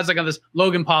to know, lads, like on this,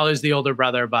 Logan Paul is the older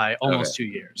brother by almost 2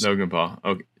 years. Logan Paul.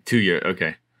 Okay, 2 years.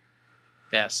 Okay.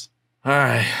 Yes. All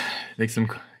right. Get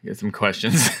some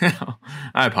questions.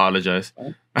 I apologize.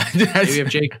 Maybe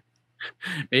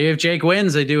if Jake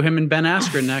wins, they do him and Ben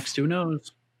Askren next. Who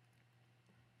knows?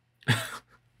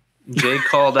 Jake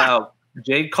called out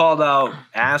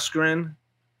Askren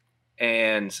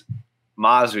and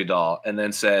Masvidal, and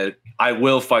then said, I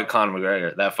will fight Conor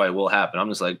McGregor. That fight will happen. I'm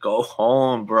just like, go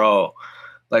home, bro.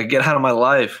 Like, get out of my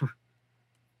life.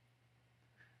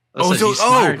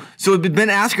 So Ben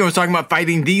Askren was talking about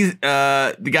fighting the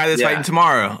guy that's fighting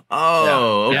tomorrow.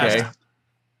 Oh, yeah. okay. Yes.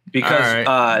 Because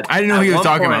I didn't know who he was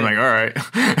talking about. I'm like, all right.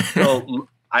 So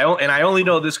I only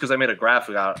know this because I made a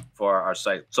graphic out for our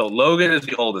site. So Logan is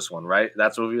the oldest one, right?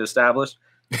 That's what we established.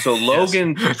 So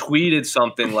Logan tweeted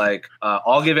something like,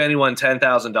 I'll give anyone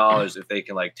 $10,000 if they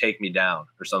can like take me down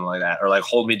or something like that, or like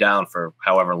hold me down for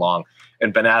however long.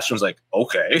 And Ben Askren was like,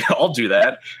 okay, I'll do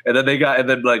that. And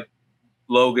then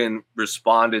Logan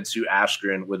responded to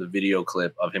Askren with a video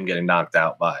clip of him getting knocked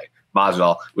out by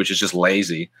Masvidal, which is just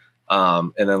lazy.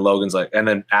 And then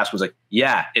Askren's like,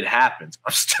 yeah, it happens.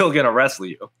 I'm still going to wrestle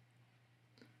you.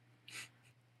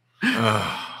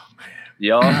 Oh, man.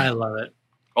 Y'all, I love it.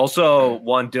 Also,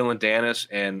 Dylan Dennis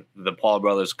and the Paul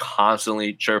brothers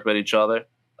constantly chirp at each other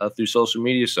through social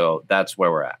media. So that's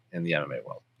where we're at in the MMA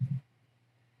world.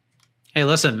 Hey,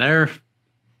 listen, they're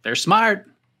smart.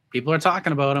 People are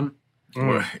talking about them.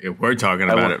 We're talking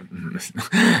about it.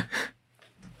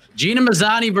 Gina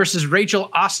Mazzani versus Rachel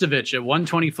Ostovich at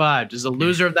 125. Does the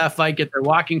loser of that fight get their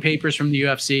walking papers from the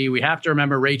UFC? We have to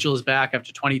remember Rachel is back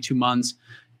after 22 months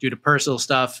due to personal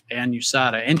stuff and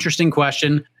USADA. Interesting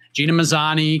question. Gina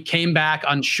Mazzani came back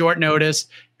on short notice.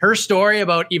 Her story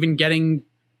about even getting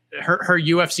her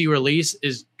UFC release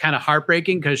is kind of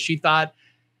heartbreaking because she thought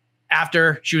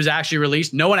after she was actually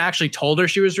released, no one actually told her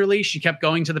she was released. She kept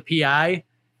going to the PI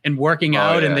and working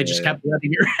out, and they just kept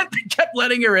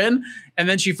letting her in. And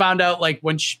then she found out, like,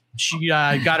 when she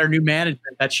got her new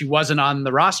management, that she wasn't on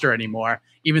the roster anymore,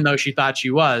 even though she thought she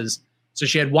was. So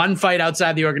she had one fight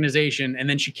outside the organization, and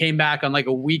then she came back on like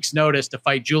a week's notice to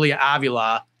fight Julia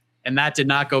Avila, and that did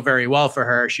not go very well for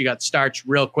her. She got starched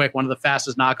real quick, one of the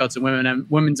fastest knockouts in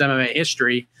women's MMA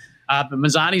history. But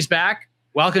Mazzani's back,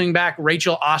 welcoming back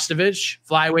Rachel Ostovich,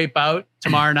 flyweight bout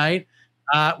tomorrow night.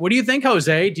 What do you think,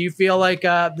 Jose? Do you feel like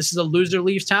this is a loser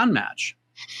leaves town match?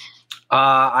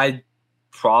 I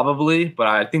probably, but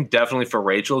I think definitely for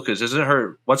Rachel, because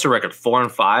what's her record?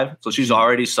 4-5. So she's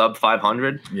already sub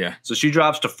 500. Yeah. So she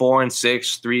drops to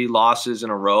 4-6, 3 losses in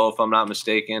a row, if I'm not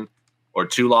mistaken, or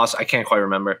 2 losses. I can't quite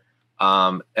remember.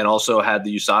 And also had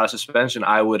the USADA suspension.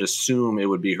 I would assume it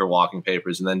would be her walking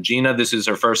papers. And then Gina, this is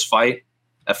her first fight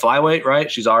at flyweight,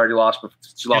 right? She's already lost.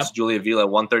 She lost to Julia Avila at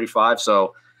 135.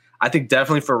 So I think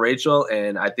definitely for Rachel,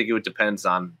 and I think it would depend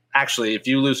on actually if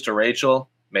you lose to Rachel,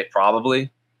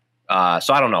 probably. So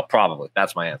I don't know. Probably.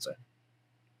 That's my answer.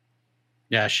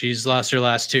 Yeah, she's lost her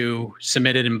last 2,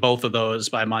 submitted in both of those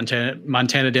by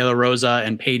Montana De La Rosa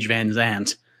and Paige Van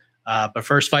Zandt. But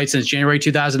first fight since January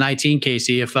 2019,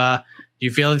 Casey. If do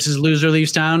you feel this is loser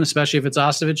leaves town, especially if it's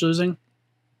Ostovich losing?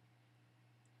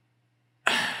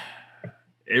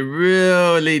 It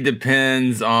really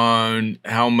depends on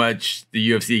how much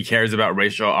the UFC cares about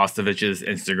Rachel Ostovich's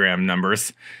Instagram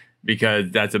numbers, because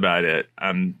that's about it.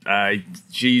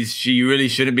 She really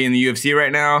shouldn't be in the UFC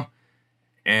right now,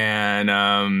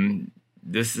 and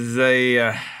this is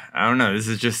I don't know.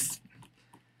 This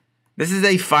is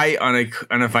a fight on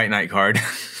a fight night card,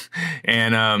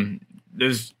 and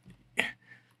it's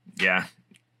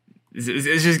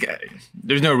just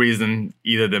there's no reason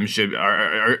either of them should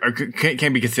or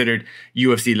can be considered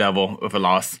UFC level with a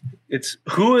loss. It's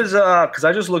who is because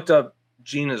I just looked up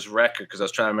Gina's record because I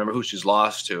was trying to remember who she's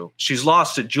lost to. She's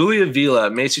lost to Julia Vila,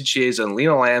 Macy Chiesa, and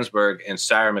Lena Landsberg, and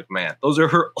Sarah McMahon. Those are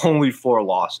her only 4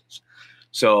 losses.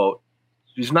 So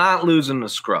she's not losing to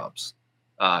scrubs,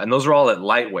 and those are all at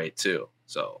lightweight too.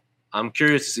 So I'm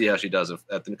curious to see how she does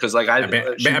because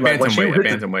bantamweight,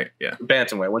 yeah,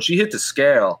 bantamweight. When she hit the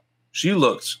scale, she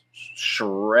looked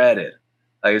shredded.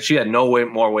 Like she had no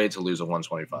more weight to lose at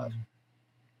 125.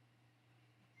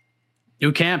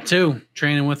 New camp too,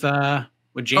 training with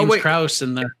James Krause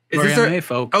and the MMA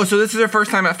folks. Oh, so this is her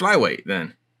first time at flyweight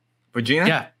then, for Gina?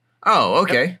 Yeah. Oh,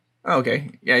 okay. Yep. Oh,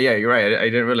 okay. Yeah, you're right. I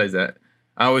didn't realize that.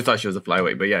 I always thought she was a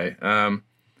flyweight, but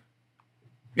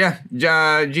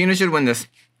Gina should win this.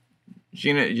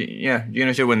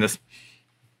 Gina should win this.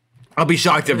 I'll be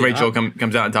shocked if Rachel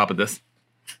comes out on top of this.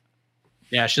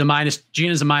 Yeah,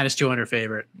 Gina's a minus 200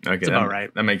 favorite. Okay, that's about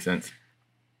right. That makes sense.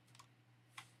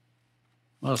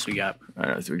 What else we got? All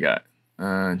right, so we got.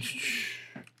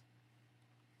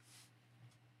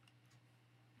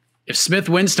 If Smith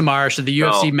wins tomorrow, should the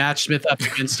UFC match Smith up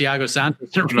against Thiago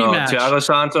Santos in a rematch? No, Thiago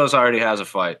Santos already has a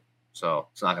fight, so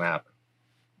it's not going to happen.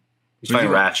 He's fighting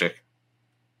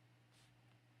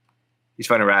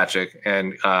Ratchik.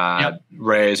 And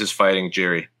Reyes is fighting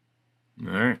Jiri.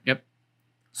 All right. Yep.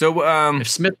 So if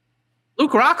Smith,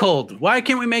 Luke Rockhold, why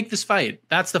can't we make this fight?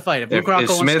 That's the fight.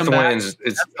 If Smith wins,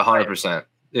 it's 100%.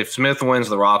 If Smith wins,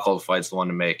 the Rockhold fight's the one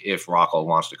to make if Rockhold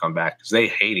wants to come back because they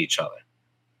hate each other.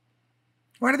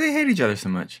 Why do they hate each other so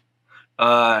much?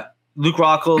 Luke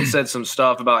Rockhold said some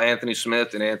stuff about Anthony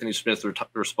Smith, and Anthony Smith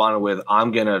responded with,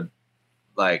 I'm going to,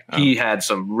 he had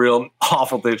some real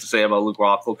awful things to say about Luke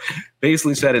Rockhold.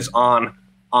 Basically said it's on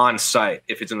site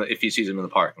if he sees him in the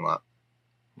parking lot.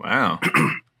 Wow.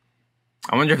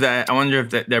 I wonder if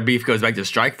their beef goes back to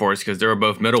Strikeforce because they were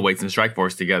both middleweights in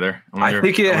Strikeforce together. I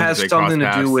think it has something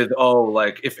to do with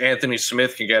if Anthony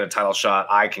Smith can get a title shot,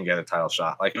 I can get a title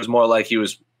shot. Like it was more like he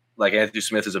was like Anthony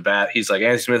Smith is Anthony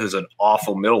Smith is an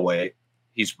awful middleweight.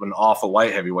 He's an awful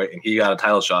light heavyweight, and he got a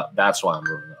title shot. That's why I'm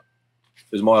moving up.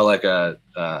 It was more like a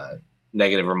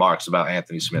negative remarks about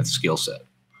Anthony Smith's skill set.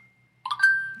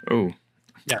 Oh.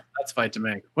 Yeah, that's a fight to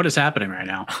make. What is happening right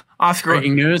now?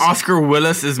 Breaking news. Oscar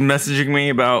Willis is messaging me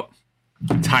about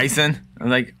Tyson. I'm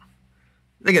like,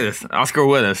 look at this. Oscar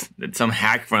Willis. It's some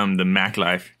hack from the Mac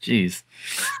Life. Jeez.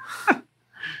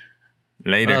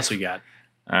 Later. What else we got?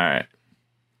 All right.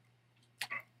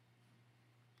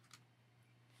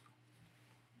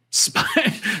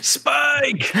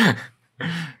 Spike.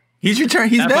 He's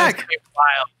returned. He's back.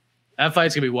 That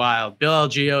fight's gonna be wild. Bill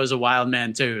Algeo is a wild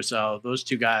man too. So those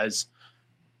two guys.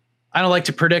 I don't like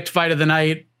to predict fight of the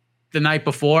night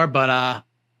before, but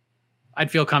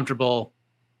I'd feel comfortable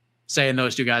saying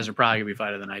those two guys are probably gonna be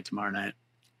fight of the night tomorrow night.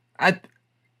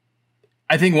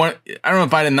 I think one. I don't know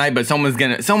if fight of the night, but someone's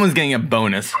getting a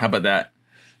bonus. How about that?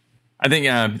 I think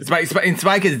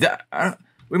Spike is.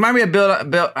 Remind me of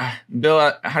Bill.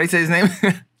 How do you say his name?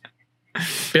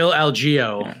 Bill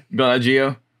Algeo. Yeah, Bill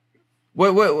Algeo.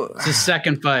 What? It's his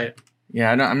second fight.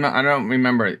 Yeah, I don't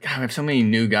remember. God, we have so many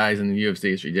new guys in the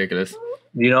UFC. It's ridiculous.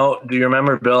 Do you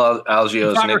remember Bill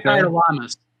Algeo's nickname? Carl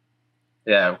Lamas.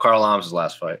 Yeah, Carl Lamas'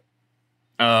 last fight.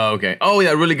 Oh, okay. Oh,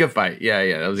 yeah, really good fight.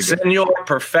 Yeah, that was a good. Senor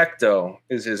Perfecto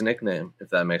is his nickname. If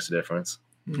that makes a difference.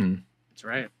 That's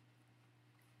right.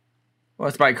 Well,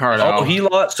 it's by Carl. Oh, he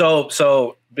lost.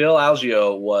 So Bill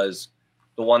Algeo was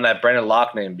the one that Brendan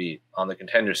Loughnane beat on the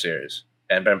Contender Series,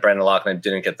 and Brendan Loughnane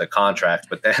didn't get the contract.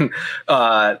 But then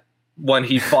when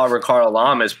he fought Ricardo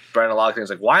Lamas, Brendan Loughnane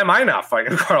like, "Why am I not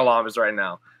fighting Ricardo Lamas right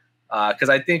now?" Because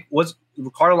I think was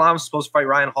Ricardo Lamas supposed to fight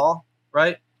Ryan Hall,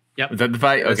 right? Yep. Was that the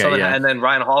fight? Okay, yeah. And then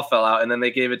Ryan Hall fell out, and then they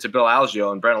gave it to Bill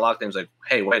Algeo, and Brendan Loughnane was like,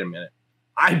 "Hey, wait a minute,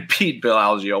 I beat Bill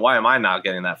Algeo. Why am I not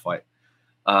getting that fight?"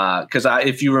 Because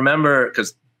if you remember,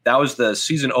 because that was the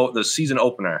season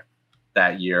opener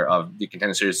that year of the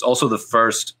Contender Series. It's also the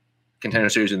first Contender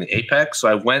Series in the Apex. So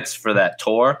I went for that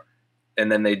tour,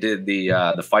 and then they did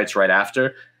the fights right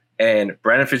after. And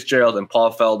Brandon Fitzgerald and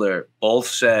Paul Felder both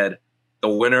said the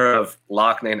winner of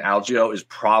Loughnane Algeo is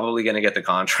probably going to get the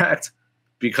contract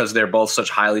because they're both such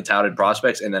highly touted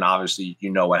prospects. And then obviously,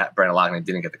 what Brandon Loughnane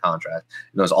didn't get the contract.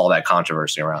 And there's all that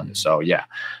controversy around it. So, yeah,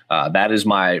 that is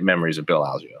my memories of Bill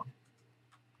Algeo.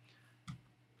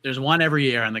 There's one every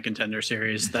year on the Contender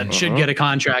Series that should get a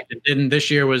contract. It didn't. This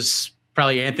year was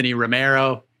probably Anthony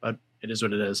Romero, but it is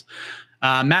what it is.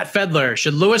 Matt Fedler,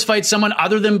 should Lewis fight someone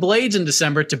other than Blades in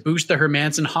December to boost the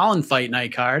Hermanson Holland fight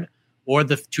night card or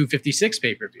the 256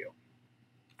 pay-per-view?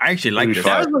 I actually like this.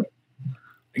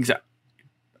 Exactly.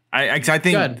 I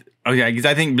think because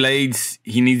I think Blades,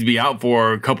 he needs to be out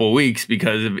for a couple of weeks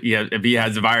because if he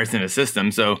has the virus in his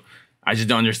system. So I just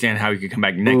don't understand how he could come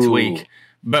back next week.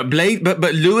 But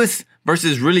Lewis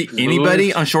versus really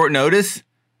anybody on short notice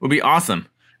would be awesome.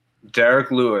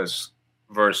 Derek Lewis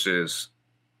versus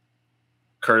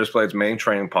Curtis Blades' main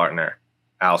training partner,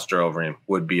 Alistair Overeem,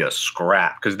 would be a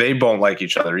scrap because they don't like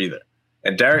each other either.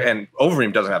 And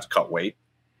Overeem doesn't have to cut weight.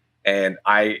 And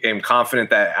I am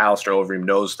confident that Alistair Overeem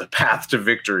knows the path to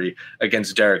victory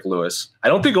against Derek Lewis. I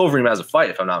don't think Overeem has a fight,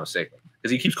 if I'm not mistaken,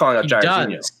 because he keeps calling out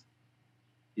Jairzinho.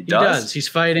 He does? He's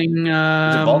fighting. Is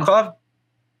it Volkov?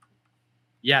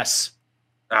 Yes.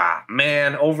 Ah,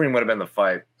 man. Overeem would have been the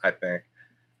fight, I think.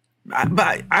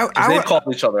 But they've called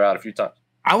each other out a few times.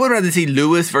 I would rather see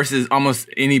Lewis versus almost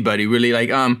anybody, really. Like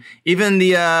even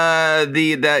the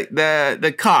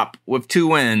cop with 2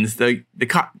 wins, the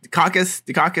Caucus.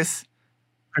 Christakis.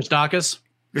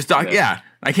 Yeah.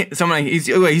 I can't. Someone he's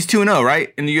 2-0,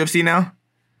 right, in the UFC now.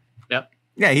 Yep.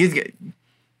 Yeah, he's good.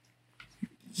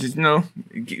 Just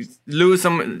Lewis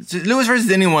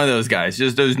versus any one of those guys.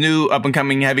 Just those new up and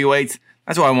coming heavyweights.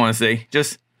 That's what I want to see.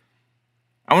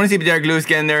 I want to see Derek Lewis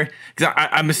get in there because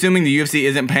I'm assuming the UFC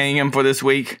isn't paying him for this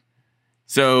week.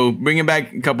 So bring him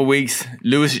back a couple weeks.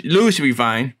 Lewis should be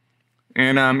fine.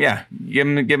 And give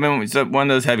him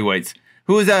one of those heavyweights.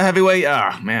 Who is that heavyweight?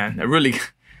 Oh man,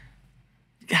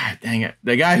 God dang it.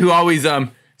 The guy who always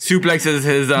suplexes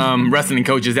his wrestling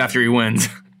coaches after he wins.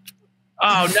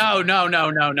 Oh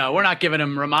no. We're not giving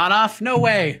him Romanov. No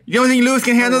way. You don't think Lewis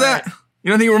can handle that?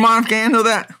 You don't think Romanov can handle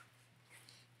that?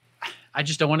 I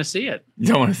just don't want to see it. You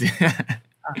don't want to see it?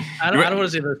 I don't want to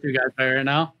see those two guys play right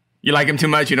now. You like them too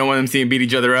much? You don't want them seeing beat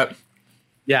each other up?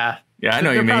 Yeah. Yeah, I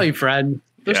know you mean. They're probably friends.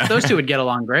 Those two would get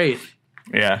along great.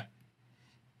 Yeah.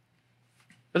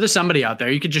 But there's somebody out there.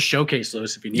 You could just showcase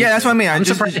Lewis if you need to. Yeah, that's what I mean.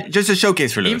 Just a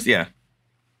showcase for Lewis, yeah.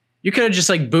 You could have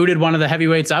just booted one of the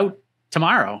heavyweights out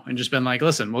tomorrow and just been like,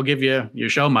 listen, we'll give you your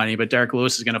show money, but Derek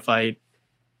Lewis is going to fight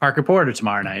Parker Porter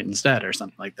tomorrow night instead or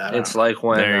something like that. It's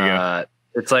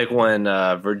like when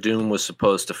Verdum was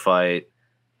supposed to fight,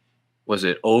 was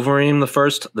it Overeem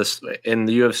in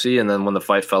the UFC, and then when the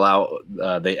fight fell out,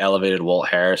 they elevated Walt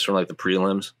Harris from the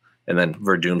prelims, and then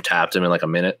Verdum tapped him in a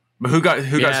minute. But who got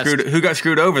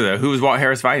screwed over though? Who was Walt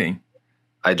Harris fighting?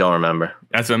 I don't remember.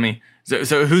 That's what I mean.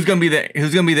 So who's gonna be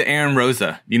the Aaron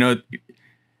Rosa?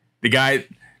 The guy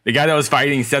that was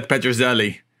fighting Seth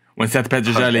Petrozelli when Seth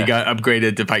Petrozelli got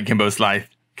upgraded to fight Kimbo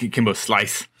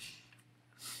Slice.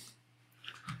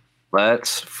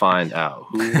 Let's find out.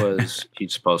 Who was he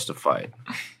supposed to fight?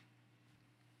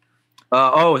 It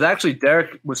was actually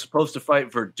Derek was supposed to fight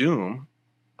Verdum.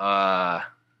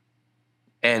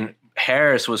 And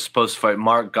Harris was supposed to fight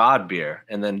Mark Godbeer.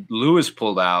 And then Lewis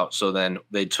pulled out. So then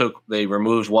they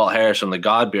removed Walt Harris from the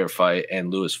Godbeer fight,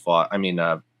 and Harris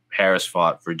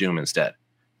fought Verdum instead.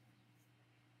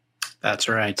 That's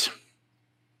right.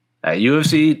 At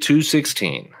UFC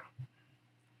 216.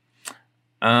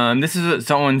 This is what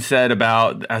someone said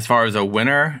about as far as a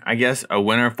winner, I guess, a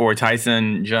winner for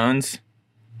Tyson Jones.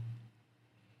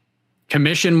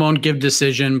 Commission won't give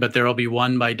decision, but there will be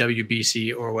one by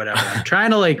WBC or whatever. I'm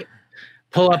trying to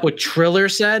pull up what Triller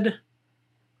said.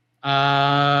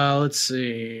 Let's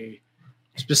see.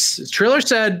 Triller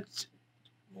said,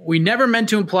 we never meant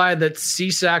to imply that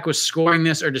CSAC was scoring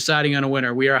this or deciding on a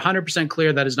winner. We are 100%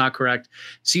 clear that is not correct.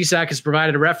 CSAC has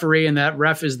provided a referee, and that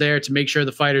ref is there to make sure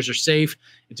the fighters are safe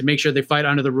and to make sure they fight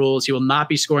under the rules. He will not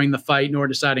be scoring the fight nor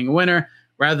deciding a winner.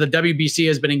 Rather, the WBC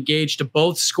has been engaged to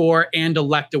both score and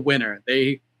elect a winner.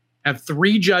 They have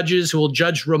 3 judges who will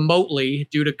judge remotely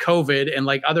due to COVID, and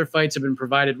like other fights have been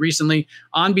provided recently,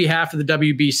 on behalf of the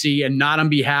WBC and not on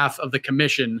behalf of the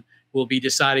commission, who will be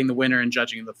deciding the winner and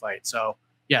judging the fight. So,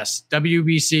 yes,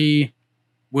 WBC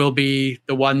will be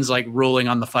the ones ruling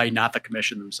on the fight, not the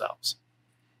commission themselves.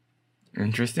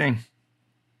 Interesting.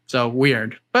 So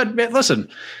weird. But listen,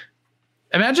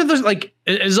 imagine there's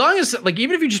as long as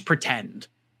even if you just pretend,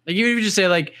 even if you just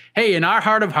say hey, in our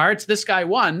heart of hearts, this guy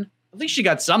won, at least you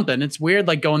got something. It's weird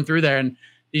going through there and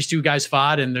these two guys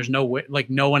fought and there's no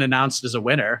no one announced as a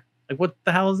winner. What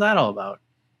the hell is that all about?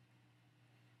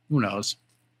 Who knows?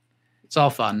 It's all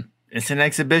fun. It's an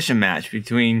exhibition match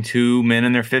between two men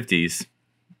in their 50s,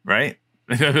 right?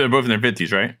 They're both in their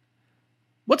 50s, right?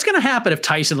 What's going to happen if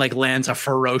Tyson like lands a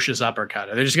ferocious uppercut?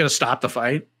 Are they just going to stop the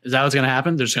fight? Is that what's going to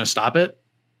happen? They're just going to stop it?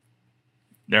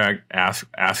 They're like,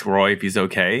 ask Roy if he's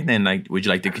okay. Then like, would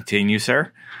you like to continue,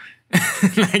 sir?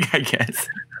 Like, I guess.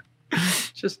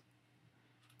 Just,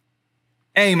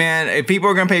 hey man, if people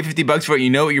are going to pay $50 for it, you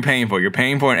know what you're paying for. You're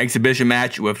paying for an exhibition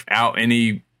match without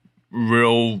any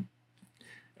real.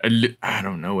 I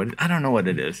don't know what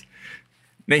it is.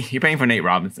 You're paying for Nate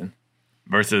Robinson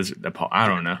versus the Paul. I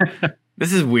don't know.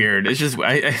 This is weird. It's just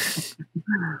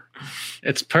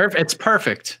it's perfect. It's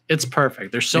perfect. It's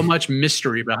perfect. There's so much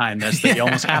mystery behind this that you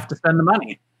almost have to spend the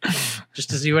money just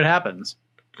to see what happens.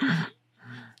 All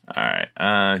right.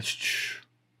 I'm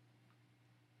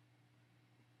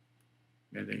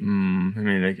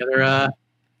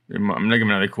looking at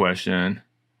another question.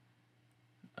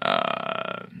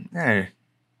 Hey.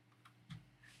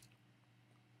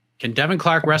 Can Devin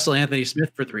Clark wrestle Anthony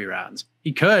Smith for 3 rounds?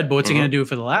 He could, but what's he going to do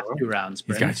for the last 2 rounds?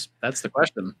 That's the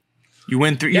question. You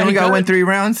win 3. You only got to win 3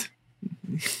 rounds.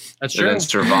 That's true. And then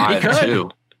survive too.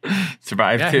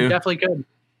 Survive yeah, too. He definitely could.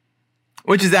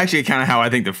 Which is actually kind of how I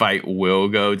think the fight will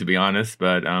go, to be honest.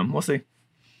 But we'll see.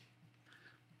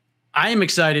 I am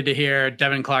excited to hear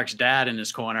Devin Clark's dad in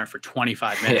his corner for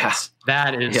 25 minutes.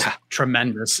 Yeah. That is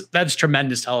tremendous. That's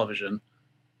tremendous television.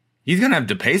 He's going to have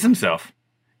to pace himself.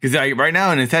 Because right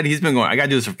now in his head, he's been going, I got to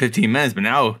do this for 15 minutes. But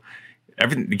now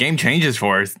the game changes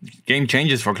for us. Game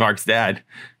changes for Clark's dad.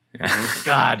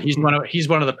 God, he's one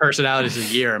of the personalities of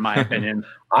the year, in my opinion.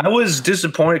 I was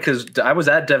disappointed because I was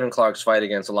at Devin Clark's fight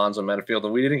against Alonzo Menifield,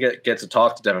 and we didn't get to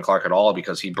talk to Devin Clark at all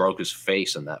because he broke his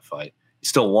face in that fight. He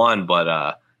still won,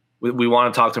 but we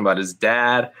want to talk to him about his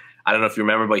dad. I don't know if you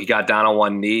remember, but he got down on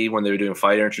one knee when they were doing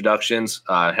fighter introductions,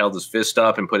 held his fist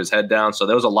up and put his head down. So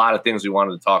there was a lot of things we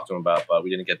wanted to talk to him about, but we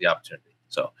didn't get the opportunity.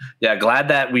 So, yeah, glad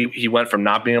that he went from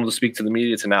not being able to speak to the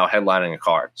media to now headlining a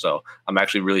card. So I'm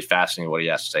actually really fascinated what he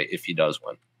has to say if he does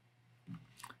win.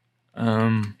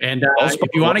 If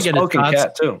you want to get his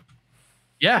thoughts, too.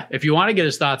 Yeah, if you want to get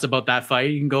his thoughts about that fight,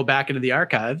 you can go back into the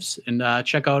archives and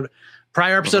check out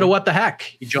prior episode of What the Heck.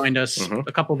 He joined us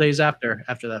a couple days after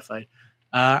that fight.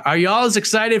 Are you all as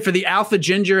excited for the Alpha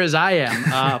Ginger as I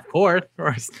am? Of course.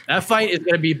 That fight is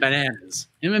going to be bananas.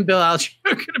 Him and Bill Alger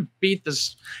are going to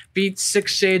beat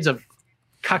 6 shades of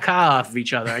caca off of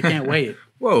each other. I can't wait.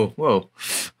 Whoa.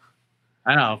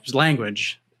 I know. It's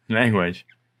language. That's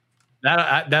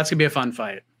going to be a fun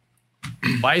fight.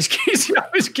 Why is Casey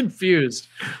always confused?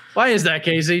 Why is that,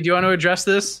 Casey? Do you want to address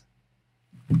this?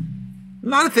 A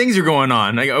lot of things are going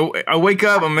on. Like I wake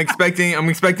up, I'm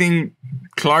expecting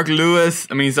Clark Lewis.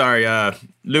 I mean, sorry,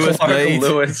 Lewis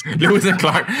Blades. Lewis and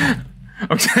Clark.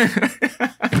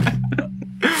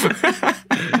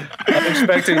 I'm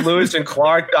expecting Lewis and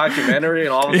Clark documentary, and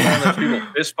all of a sudden there's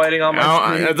people fist fighting on my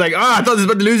screen. It's like, I thought this was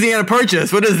about the Louisiana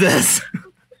Purchase. What is this?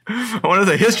 I want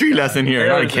a history lesson here,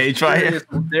 not a cage fight.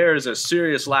 There is a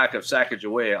serious lack of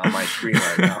Sacagawea on my screen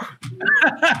right now.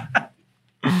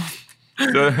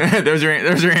 So there's your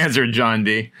answer, John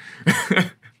D.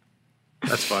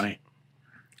 That's funny.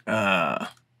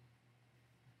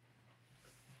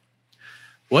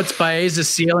 What's Baeza's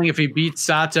ceiling if he beats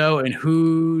Sato, and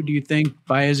who do you think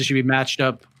Baeza should be matched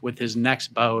up with his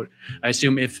next bout? I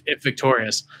assume if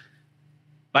victorious.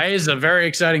 Baeza is a very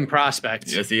exciting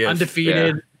prospect. Yes, he is.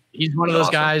 Undefeated. Yeah. He's one of those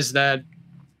guys that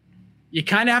you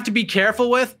kind of have to be careful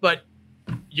with, but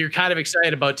you're kind of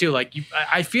excited about too. Like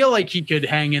I feel like he could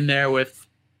hang in there with.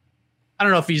 I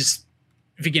don't know if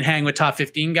he can hang with top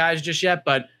 15 guys just yet,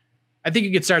 but I think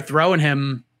you could start throwing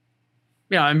him.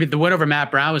 You know, I mean, the win over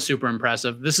Matt Brown was super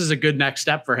impressive. This is a good next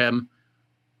step for him.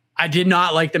 I did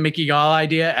not like the Mickey Gall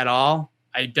idea at all.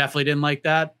 I definitely didn't like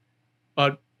that,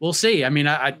 but we'll see. I mean,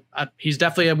 I he's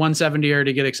definitely a 170er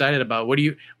to get excited about. What do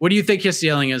you think his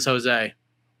ceiling is, Jose?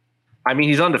 I mean,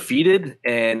 he's undefeated,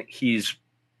 and he's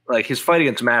like his fight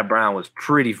against Matt Brown was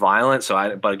pretty violent.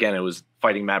 But again, it was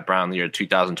fighting Matt Brown in the year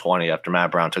 2020 after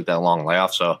Matt Brown took that long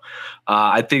layoff. So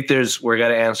I think we're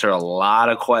going to answer a lot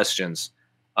of questions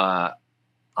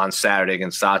on Saturday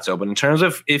against Sato. But in terms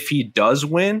of if he does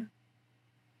win,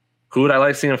 who would I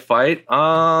like seeing him fight?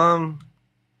 I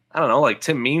don't know. Like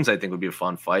Tim Means, I think would be a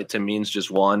fun fight. Tim Means just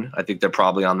won. I think they're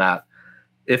probably on that.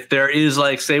 If there is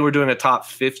like, say we're doing a top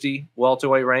 50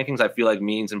 welterweight rankings, I feel like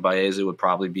Means and Baeza would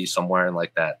probably be somewhere in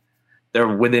like that. They're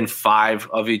within 5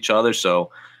 of each other.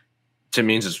 So Tim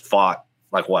Means has fought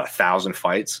like 1,000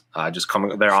 fights. Just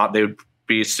coming there, they would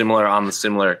be similar on the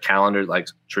similar calendar, like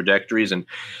trajectories. And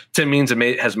Tim Means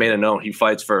has made a note. He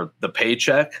fights for the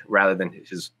paycheck rather than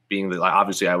his being the, like,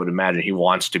 obviously I would imagine he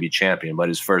wants to be champion, but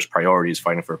his first priority is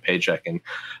fighting for a paycheck. And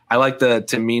I like the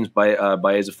Tim Means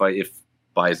Baeza fight if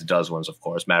Baeza does wins, of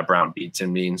course. Matt Brown beat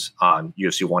Tim Means on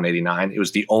UFC 189. It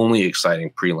was the only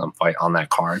exciting prelim fight on that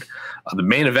card. The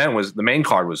main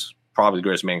card was probably the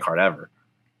greatest main card ever.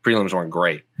 Prelims weren't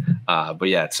great. But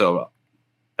yeah, so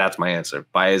that's my answer.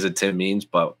 Baeza, Tim Means.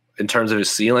 But in terms of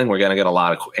his ceiling, we're going to get a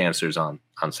lot of answers on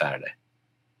Saturday.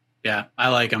 Yeah, I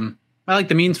like him. I like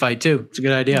the Means fight too. It's a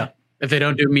good idea. If they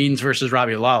don't do Means versus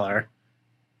Robbie Lawler,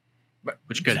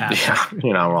 which could happen. Yeah,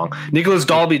 you're not wrong. Nicholas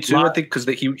Dalby too, I think, because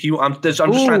I'm just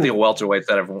trying to think of welterweights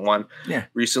that have won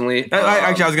recently.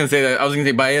 Actually, I was going to say that. I was going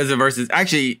to say Baeza versus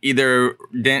actually either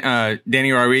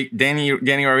Danny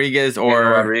Rodriguez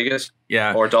or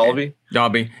Dalby.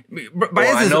 Dalby.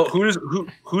 Well, I know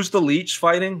who's the Leech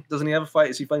fighting? Doesn't he have a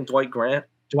fight? Is he fighting Dwight Grant?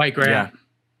 Dwight Grant. Yeah.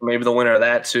 Maybe the winner of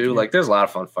that too. Yeah. Like, there's a lot of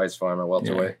fun fights for him at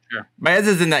welterweight. Yeah. Sure.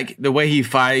 Baeza's in that the way he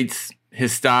fights,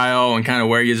 his style, and kind of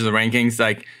where he is in the rankings.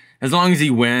 Like, as long as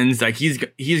he wins, like he's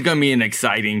going to be an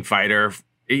exciting fighter.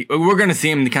 We're going to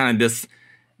see him kind of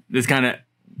this kind of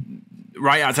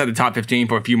right outside the top 15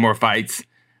 for a few more fights.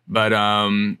 But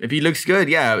if he looks good,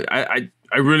 yeah,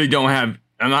 I really don't have.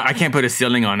 I can't put a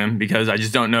ceiling on him because I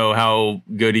just don't know how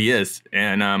good he is.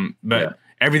 And but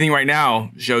everything right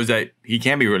now shows that he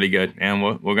can be really good, and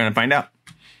we're going to find out.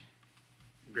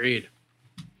 Agreed.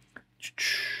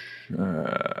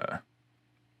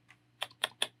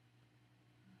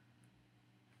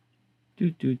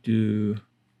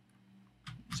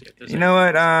 You know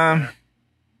what?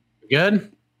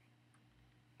 Good.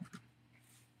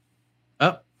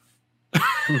 Oh.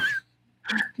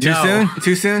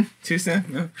 Too soon?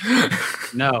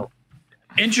 No.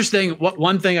 Interesting.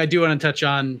 One thing I do want to touch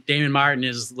on, Damon Martin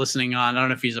is listening on. I don't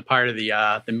know if he's a part of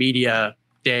the media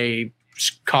day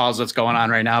calls that's going on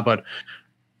right now, but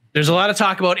there's a lot of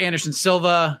talk about Anderson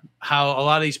Silva, how a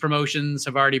lot of these promotions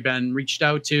have already been reached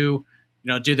out to.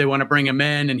 You know, do they want to bring him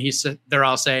in? And they're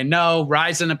all saying no.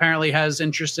 Ryzen apparently has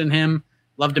interest in him.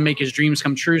 Love to make his dreams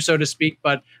come true, so to speak.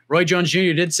 But Roy Jones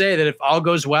Jr. did say that if all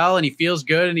goes well and he feels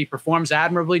good and he performs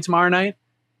admirably tomorrow night,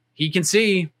 he can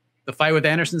see the fight with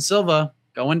Anderson Silva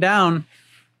going down.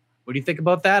 What do you think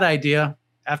about that idea?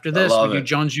 After this, we do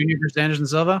Jones Jr. versus Anderson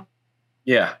Silva?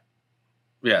 Yeah.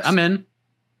 Yes. I'm in.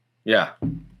 Yeah.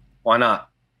 Why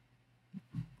not?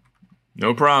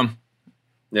 No problem.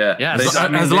 Yeah.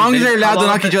 As long as they're allowed to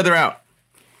knock each other out.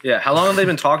 Yeah. How long have they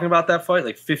been talking about that fight?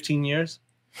 Like 15 years?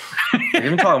 They've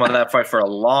been talking about that fight for a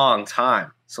long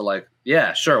time. So, like,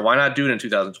 yeah, sure. Why not do it in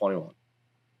 2021?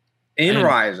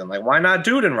 Ryzen. Like, why not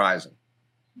do it in Ryzen?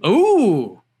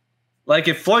 Ooh. Like,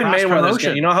 if Floyd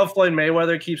Mayweather, you know how Floyd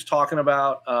Mayweather keeps talking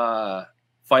about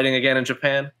fighting again in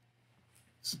Japan?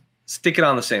 Stick it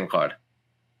on the same card.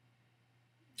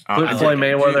 Put Floyd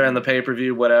Mayweather in the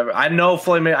pay-per-view, whatever. I know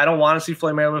I don't want to see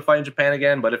Floyd Mayweather fight in Japan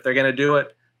again, but if they're going to do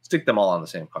it, stick them all on the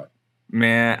same card.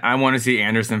 Man, I want to see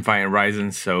Anderson fight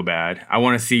Ryzen so bad. I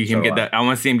want to see him get that. I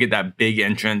want to see him get that big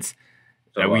entrance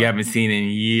that we haven't seen in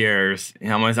years.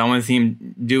 I want to see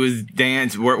him do his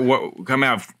dance. Come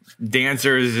out,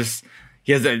 dancers. Just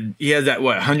he has that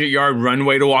 100-yard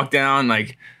runway to walk down.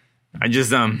 Like, I just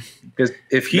because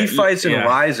if he fights in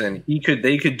Ryzen,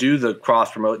 they could do the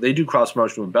cross promote. They do cross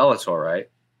promotion with Bellator, right?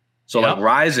 So like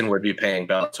Ryzen would be paying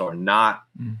Bellator, not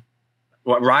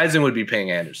Ryzen would be paying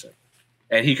Anderson.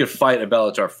 And he could fight a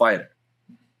Bellator fighter.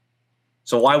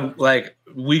 So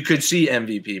we could see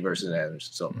MVP versus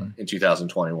Anderson Silva in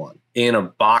 2021 in a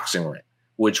boxing ring,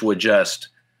 which would just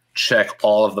check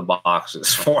all of the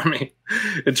boxes for me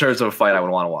in terms of a fight I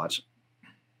would want to watch.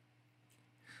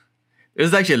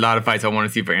 There's actually a lot of fights I want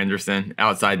to see for Anderson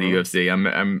outside the UFC.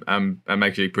 I'm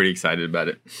actually pretty excited about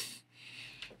it.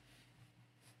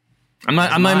 I'm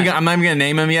not even gonna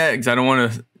name him yet because I don't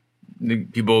want to.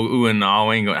 People ooh and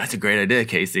ahhing go, that's a great idea,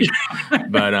 Casey.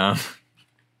 But I'll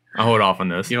hold off on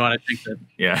this. You don't want to jinx it.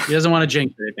 Yeah. He doesn't want to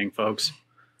jinx anything, folks.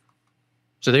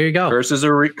 So there you go. Curses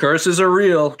are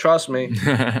real. Trust me.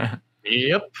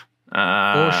 Yep.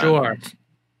 For sure.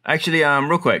 Actually,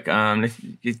 real quick, let's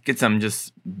get some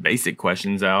just basic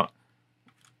questions out.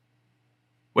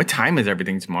 What time is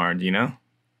everything tomorrow? Do you know?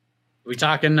 We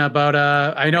talking about,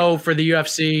 I know for the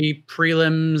UFC,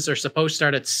 prelims are supposed to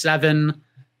start at 7.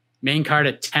 Main card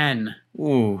at 10.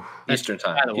 Ooh. Eastern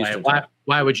time. By the way,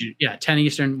 why would you? Yeah, 10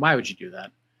 Eastern. Why would you do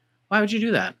that? Why would you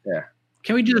do that? Yeah.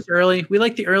 Can we do this early? We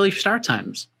like the early start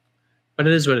times, but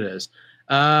it is what it is.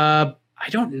 I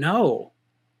don't know.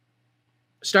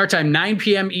 Start time 9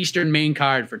 p.m. Eastern main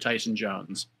card for Tyson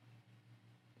Jones.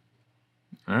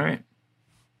 All right.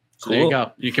 So there you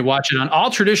go. You can watch it on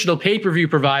all traditional pay-per-view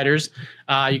providers.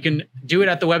 You can do it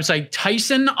at the website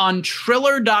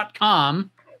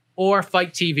TysonOnTriller.com or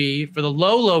Fight TV for the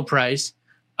low price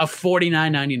of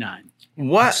 $49.99.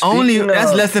 What?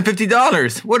 That's less than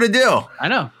 $50. What a deal. I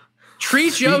know.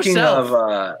 Treat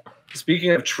yourself.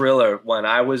 Speaking of Triller, when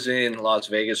I was in Las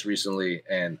Vegas recently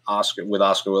and Oscar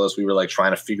Willis, we were like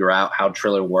trying to figure out how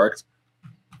Triller worked.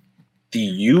 The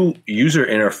user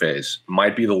interface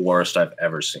might be the worst I've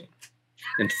ever seen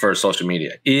for social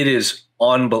media. It is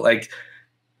unbelievable. Like,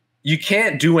 you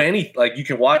can't do any, like, you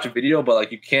can watch a video, but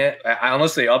like you can't,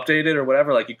 unless they update it or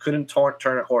whatever, like you couldn't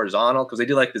turn it horizontal because they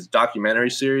did like this documentary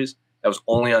series that was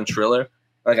only on Triller.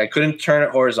 Like, I couldn't turn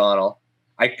it horizontal.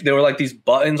 There were like these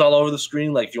buttons all over the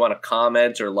screen. Like if you want to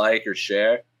comment or like or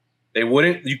share,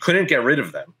 you couldn't get rid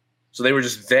of them. So they were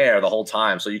just there the whole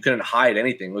time. So you couldn't hide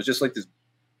anything. It was just like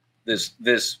this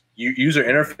user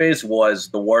interface was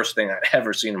the worst thing I'd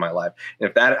ever seen in my life.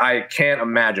 And I can't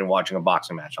imagine watching a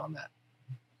boxing match on that.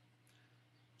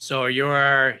 So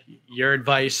your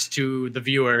advice to the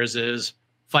viewers is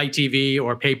Fight TV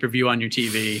or pay-per-view on your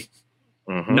TV.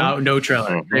 Mm-hmm. No Triller.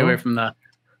 Mm-hmm. Stay away from the.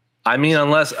 I mean,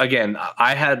 unless, again,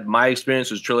 I had my experience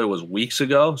with Triller was weeks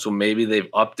ago, so maybe they've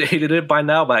updated it by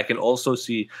now, but I can also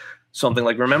see something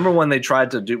like, remember when they did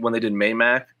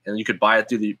Maymac and you could buy it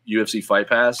through the UFC Fight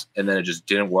Pass and then it just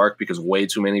didn't work because way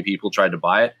too many people tried to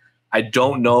buy it? I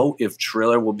don't know if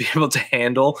Triller will be able to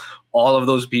handle all of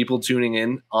those people tuning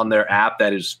in on their app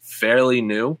that is fairly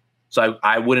new. So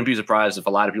I wouldn't be surprised if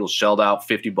a lot of people shelled out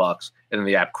 $50 and then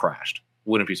the app crashed.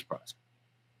 Wouldn't be surprised.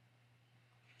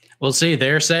 We'll see.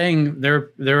 They're saying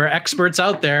there are experts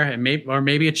out there, and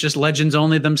maybe it's just Legends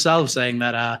Only themselves saying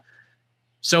that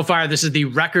so far this is the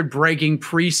record-breaking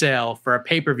pre-sale for a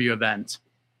pay-per-view event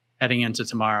heading into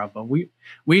tomorrow. But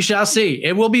we shall see.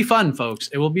 It will be fun, folks.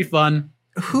 It will be fun.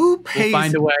 We'll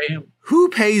find a way. Who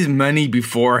pays money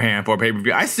beforehand for a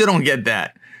pay-per-view? I still don't get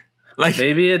that. Like,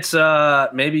 maybe it's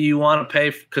maybe you want to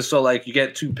pay because like you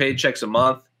get 2 paychecks a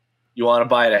month. You want to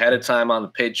buy it ahead of time on the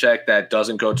paycheck that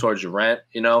doesn't go towards your rent,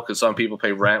 because some people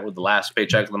pay rent with the last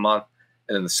paycheck of the month,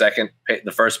 and then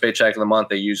the first paycheck of the month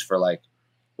they use for like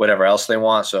whatever else they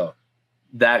want. So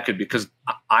that could be because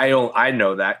I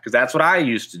know that because that's what I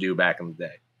used to do back in the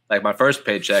day. Like my first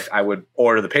paycheck, I would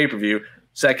order the pay-per-view.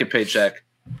 Second paycheck,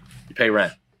 you pay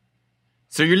rent.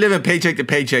 So you're living paycheck to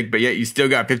paycheck, but yet you still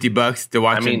got $50 to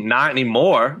watch. I mean, not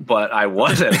anymore, but I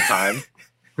was at a time.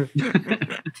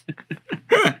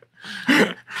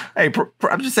 Hey,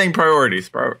 I'm just saying priorities.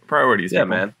 Priorities. Yeah,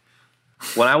 people. man.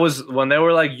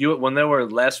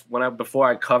 Before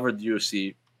I covered the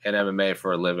UFC and MMA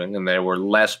for a living, and there were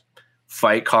less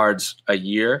fight cards a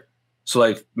year. So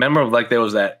like, remember, like there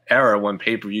was that era when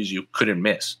pay-per-views you couldn't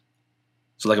miss.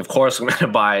 So like, of course, I'm going to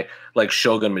buy like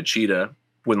Shogun Machida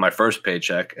with my first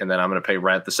paycheck, and then I'm going to pay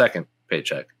rent the second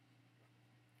paycheck.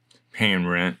 Paying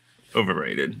rent,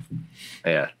 overrated.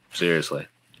 Yeah, seriously.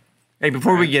 Hey,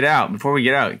 before we get out,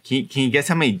 can you guess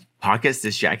how many pockets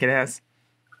this jacket has?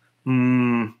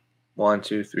 1,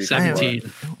 2, 3, 17.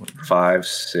 4, 5,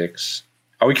 6.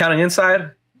 Are we counting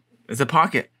inside? It's a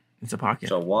pocket.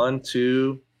 So 1,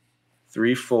 2,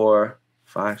 3, 4,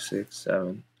 5, 6,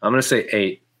 7. I'm gonna say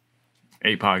 8.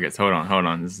 8 pockets. Hold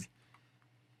on.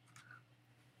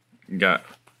 You got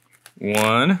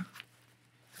 1,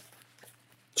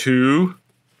 2,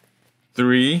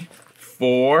 3,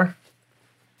 4,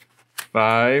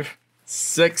 5,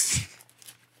 6,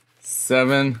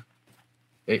 7,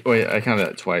 8. Wait, I counted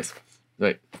that twice.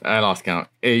 Like I lost count.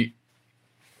 8,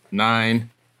 9.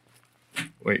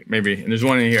 Wait, maybe. And there's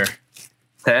one in here.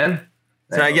 10.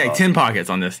 So I get 10 pockets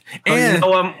on this. And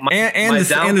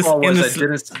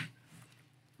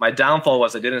my downfall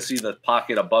was I didn't see the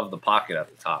pocket above the pocket at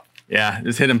the top. Yeah,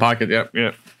 this hidden pocket. Yep.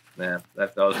 Yeah,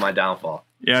 that was my downfall.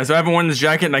 Yeah, so I haven't worn this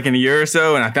jacket in like in a year or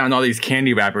so, and I found all these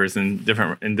candy wrappers in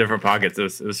different pockets.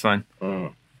 It was fun.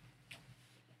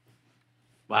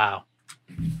 Wow,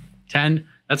 10.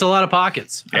 That's a lot of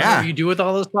pockets. I don't know what you do with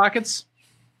all those pockets.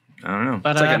 I don't know.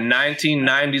 But it's like a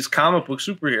 1990s comic book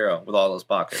superhero with all those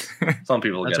pockets. Some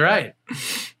people That's get right.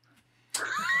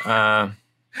 All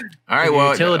right.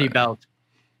 Well, utility belt.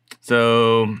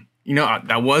 So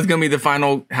that was gonna be the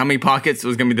final. How many pockets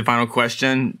was gonna be the final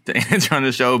question to answer on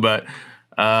the show, but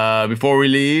before we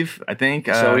leave, I think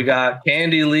so. We got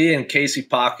Candy Lee and Casey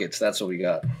Pockets. That's what we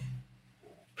got.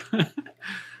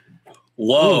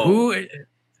 Whoa! Who?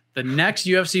 The next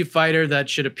UFC fighter that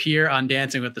should appear on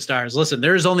Dancing with the Stars. Listen,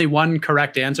 there's only one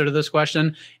correct answer to this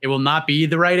question. It will not be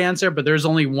the right answer, but there's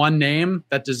only one name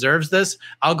that deserves this.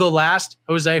 I'll go last.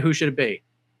 Jose, who should it be?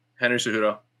 Henry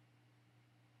Cejudo.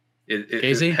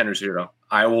 Casey? Henry Cejudo.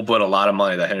 I will put a lot of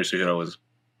money that Henry Cejudo was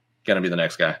going to be the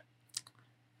next guy.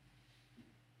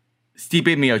 Stipe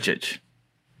Miocic.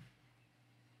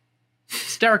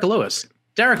 It's Derek Lewis.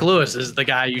 Derek Lewis is the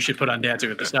guy you should put on Dancing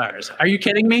with the Stars. Are you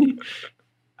kidding me?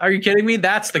 Are you kidding me?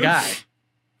 That's the guy.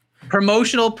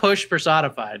 Promotional push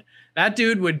personified. That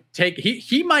dude would take.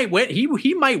 He might win.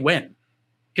 He might win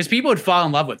because people would fall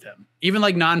in love with him. Even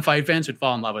like non-fight fans would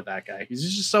fall in love with that guy.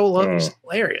 He's just so hilarious.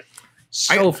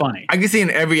 So funny. I can see in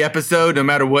every episode, no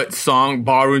matter what song,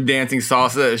 ballroom dancing,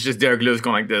 salsa, it's just Derek Lewis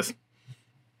going like this.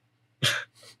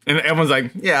 And everyone's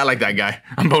like, yeah, I like that guy.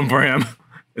 I'm voting for him.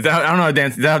 I don't know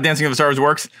is that how Dancing with the Stars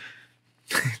works?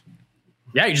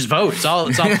 Yeah, you just vote. It's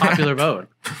all popular vote.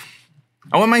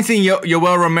 I wouldn't mind seeing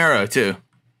Yoel Romero too.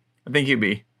 I think he'd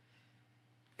be.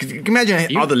 Cause you can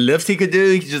imagine all the lifts he could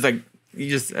do.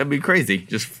 That'd be crazy.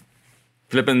 Just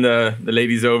flipping the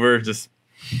ladies over. Just,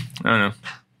 I don't know.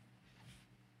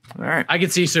 All right. I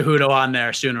could see Cejudo on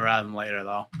there sooner rather than later,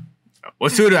 though. Well,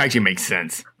 Cejudo actually makes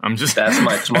sense. That's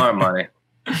my smart money.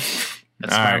 That's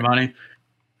smart money.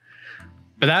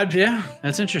 But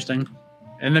that's interesting.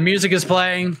 And the music is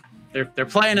playing. They're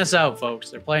playing us out, folks.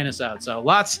 They're playing us out. So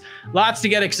lots to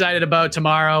get excited about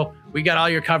tomorrow. We got all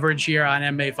your coverage here on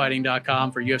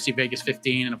MMAfighting.com for UFC Vegas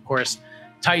 15. And, of course,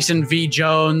 Tyson v.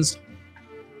 Jones.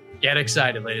 Get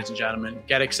excited, ladies and gentlemen.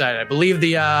 Get excited. I believe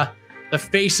the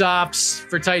face-offs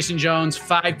for Tyson Jones,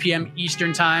 5 p.m.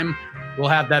 Eastern time. We'll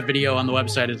have that video on the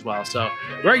website as well. So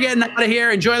we're getting out of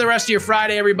here. Enjoy the rest of your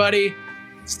Friday, everybody.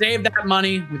 Save that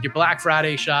money with your Black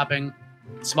Friday shopping.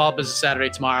 Small Business Saturday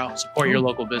tomorrow. Support your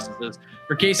local businesses.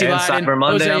 For Casey Leydon, Cyber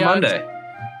Monday on Monday.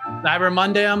 Cyber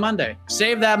Monday on Monday.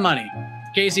 Save that money.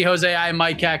 Casey, Jose, I,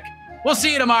 Mike Heck. We'll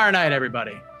see you tomorrow night,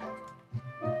 everybody.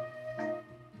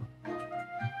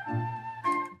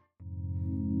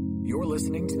 You're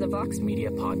listening to the Vox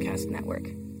Media Podcast Network.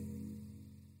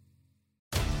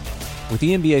 With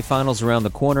the NBA Finals around the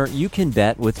corner, you can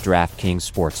bet with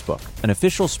DraftKings Sportsbook, an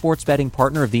official sports betting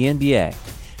partner of the NBA.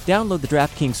 Download the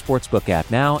DraftKings Sportsbook app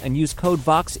now and use code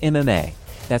VOXMMA.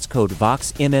 That's code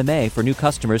VOXMMA for new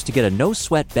customers to get a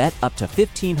no-sweat bet up to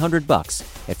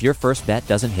 $1,500 if your first bet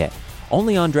doesn't hit.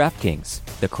 Only on DraftKings.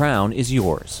 The crown is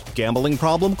yours. Gambling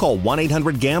problem? Call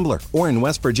 1-800-GAMBLER. Or in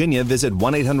West Virginia, visit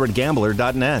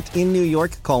 1-800-GAMBLER.net. In New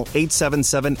York, call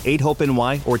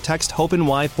 877-8-HOPE-NY or text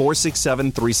HOPE-NY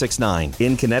 467-369.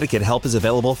 In Connecticut, help is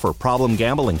available for problem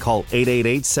gambling. Call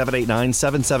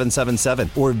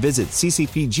 888-789-7777 or visit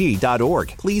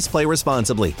ccpg.org. Please play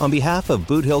responsibly. On behalf of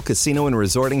Boot Hill Casino and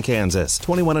Resort in Kansas,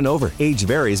 21 and over. Age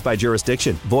varies by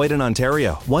jurisdiction. Void in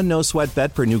Ontario. One no-sweat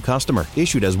bet per new customer.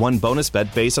 Issued as one bonus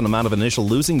bet based on amount of initial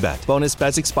losing bet. Bonus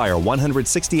bets expire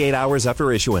 168 hours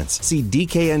after issuance. See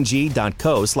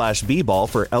dkng.co/bball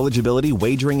for eligibility,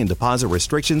 wagering, and deposit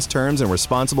restrictions, terms, and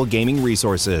responsible gaming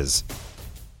resources.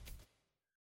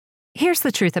 Here's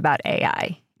the truth about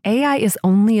AI. AI is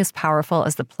only as powerful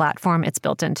as the platform it's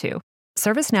built into.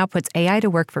 ServiceNow puts AI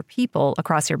to work for people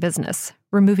across your business,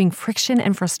 removing friction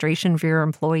and frustration for your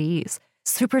employees,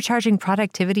 supercharging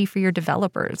productivity for your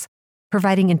developers,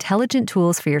 providing intelligent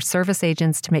tools for your service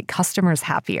agents to make customers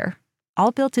happier,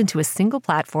 all built into a single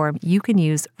platform you can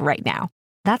use right now.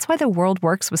 That's why the world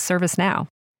works with ServiceNow.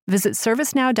 Visit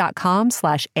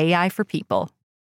servicenow.com/AI for people.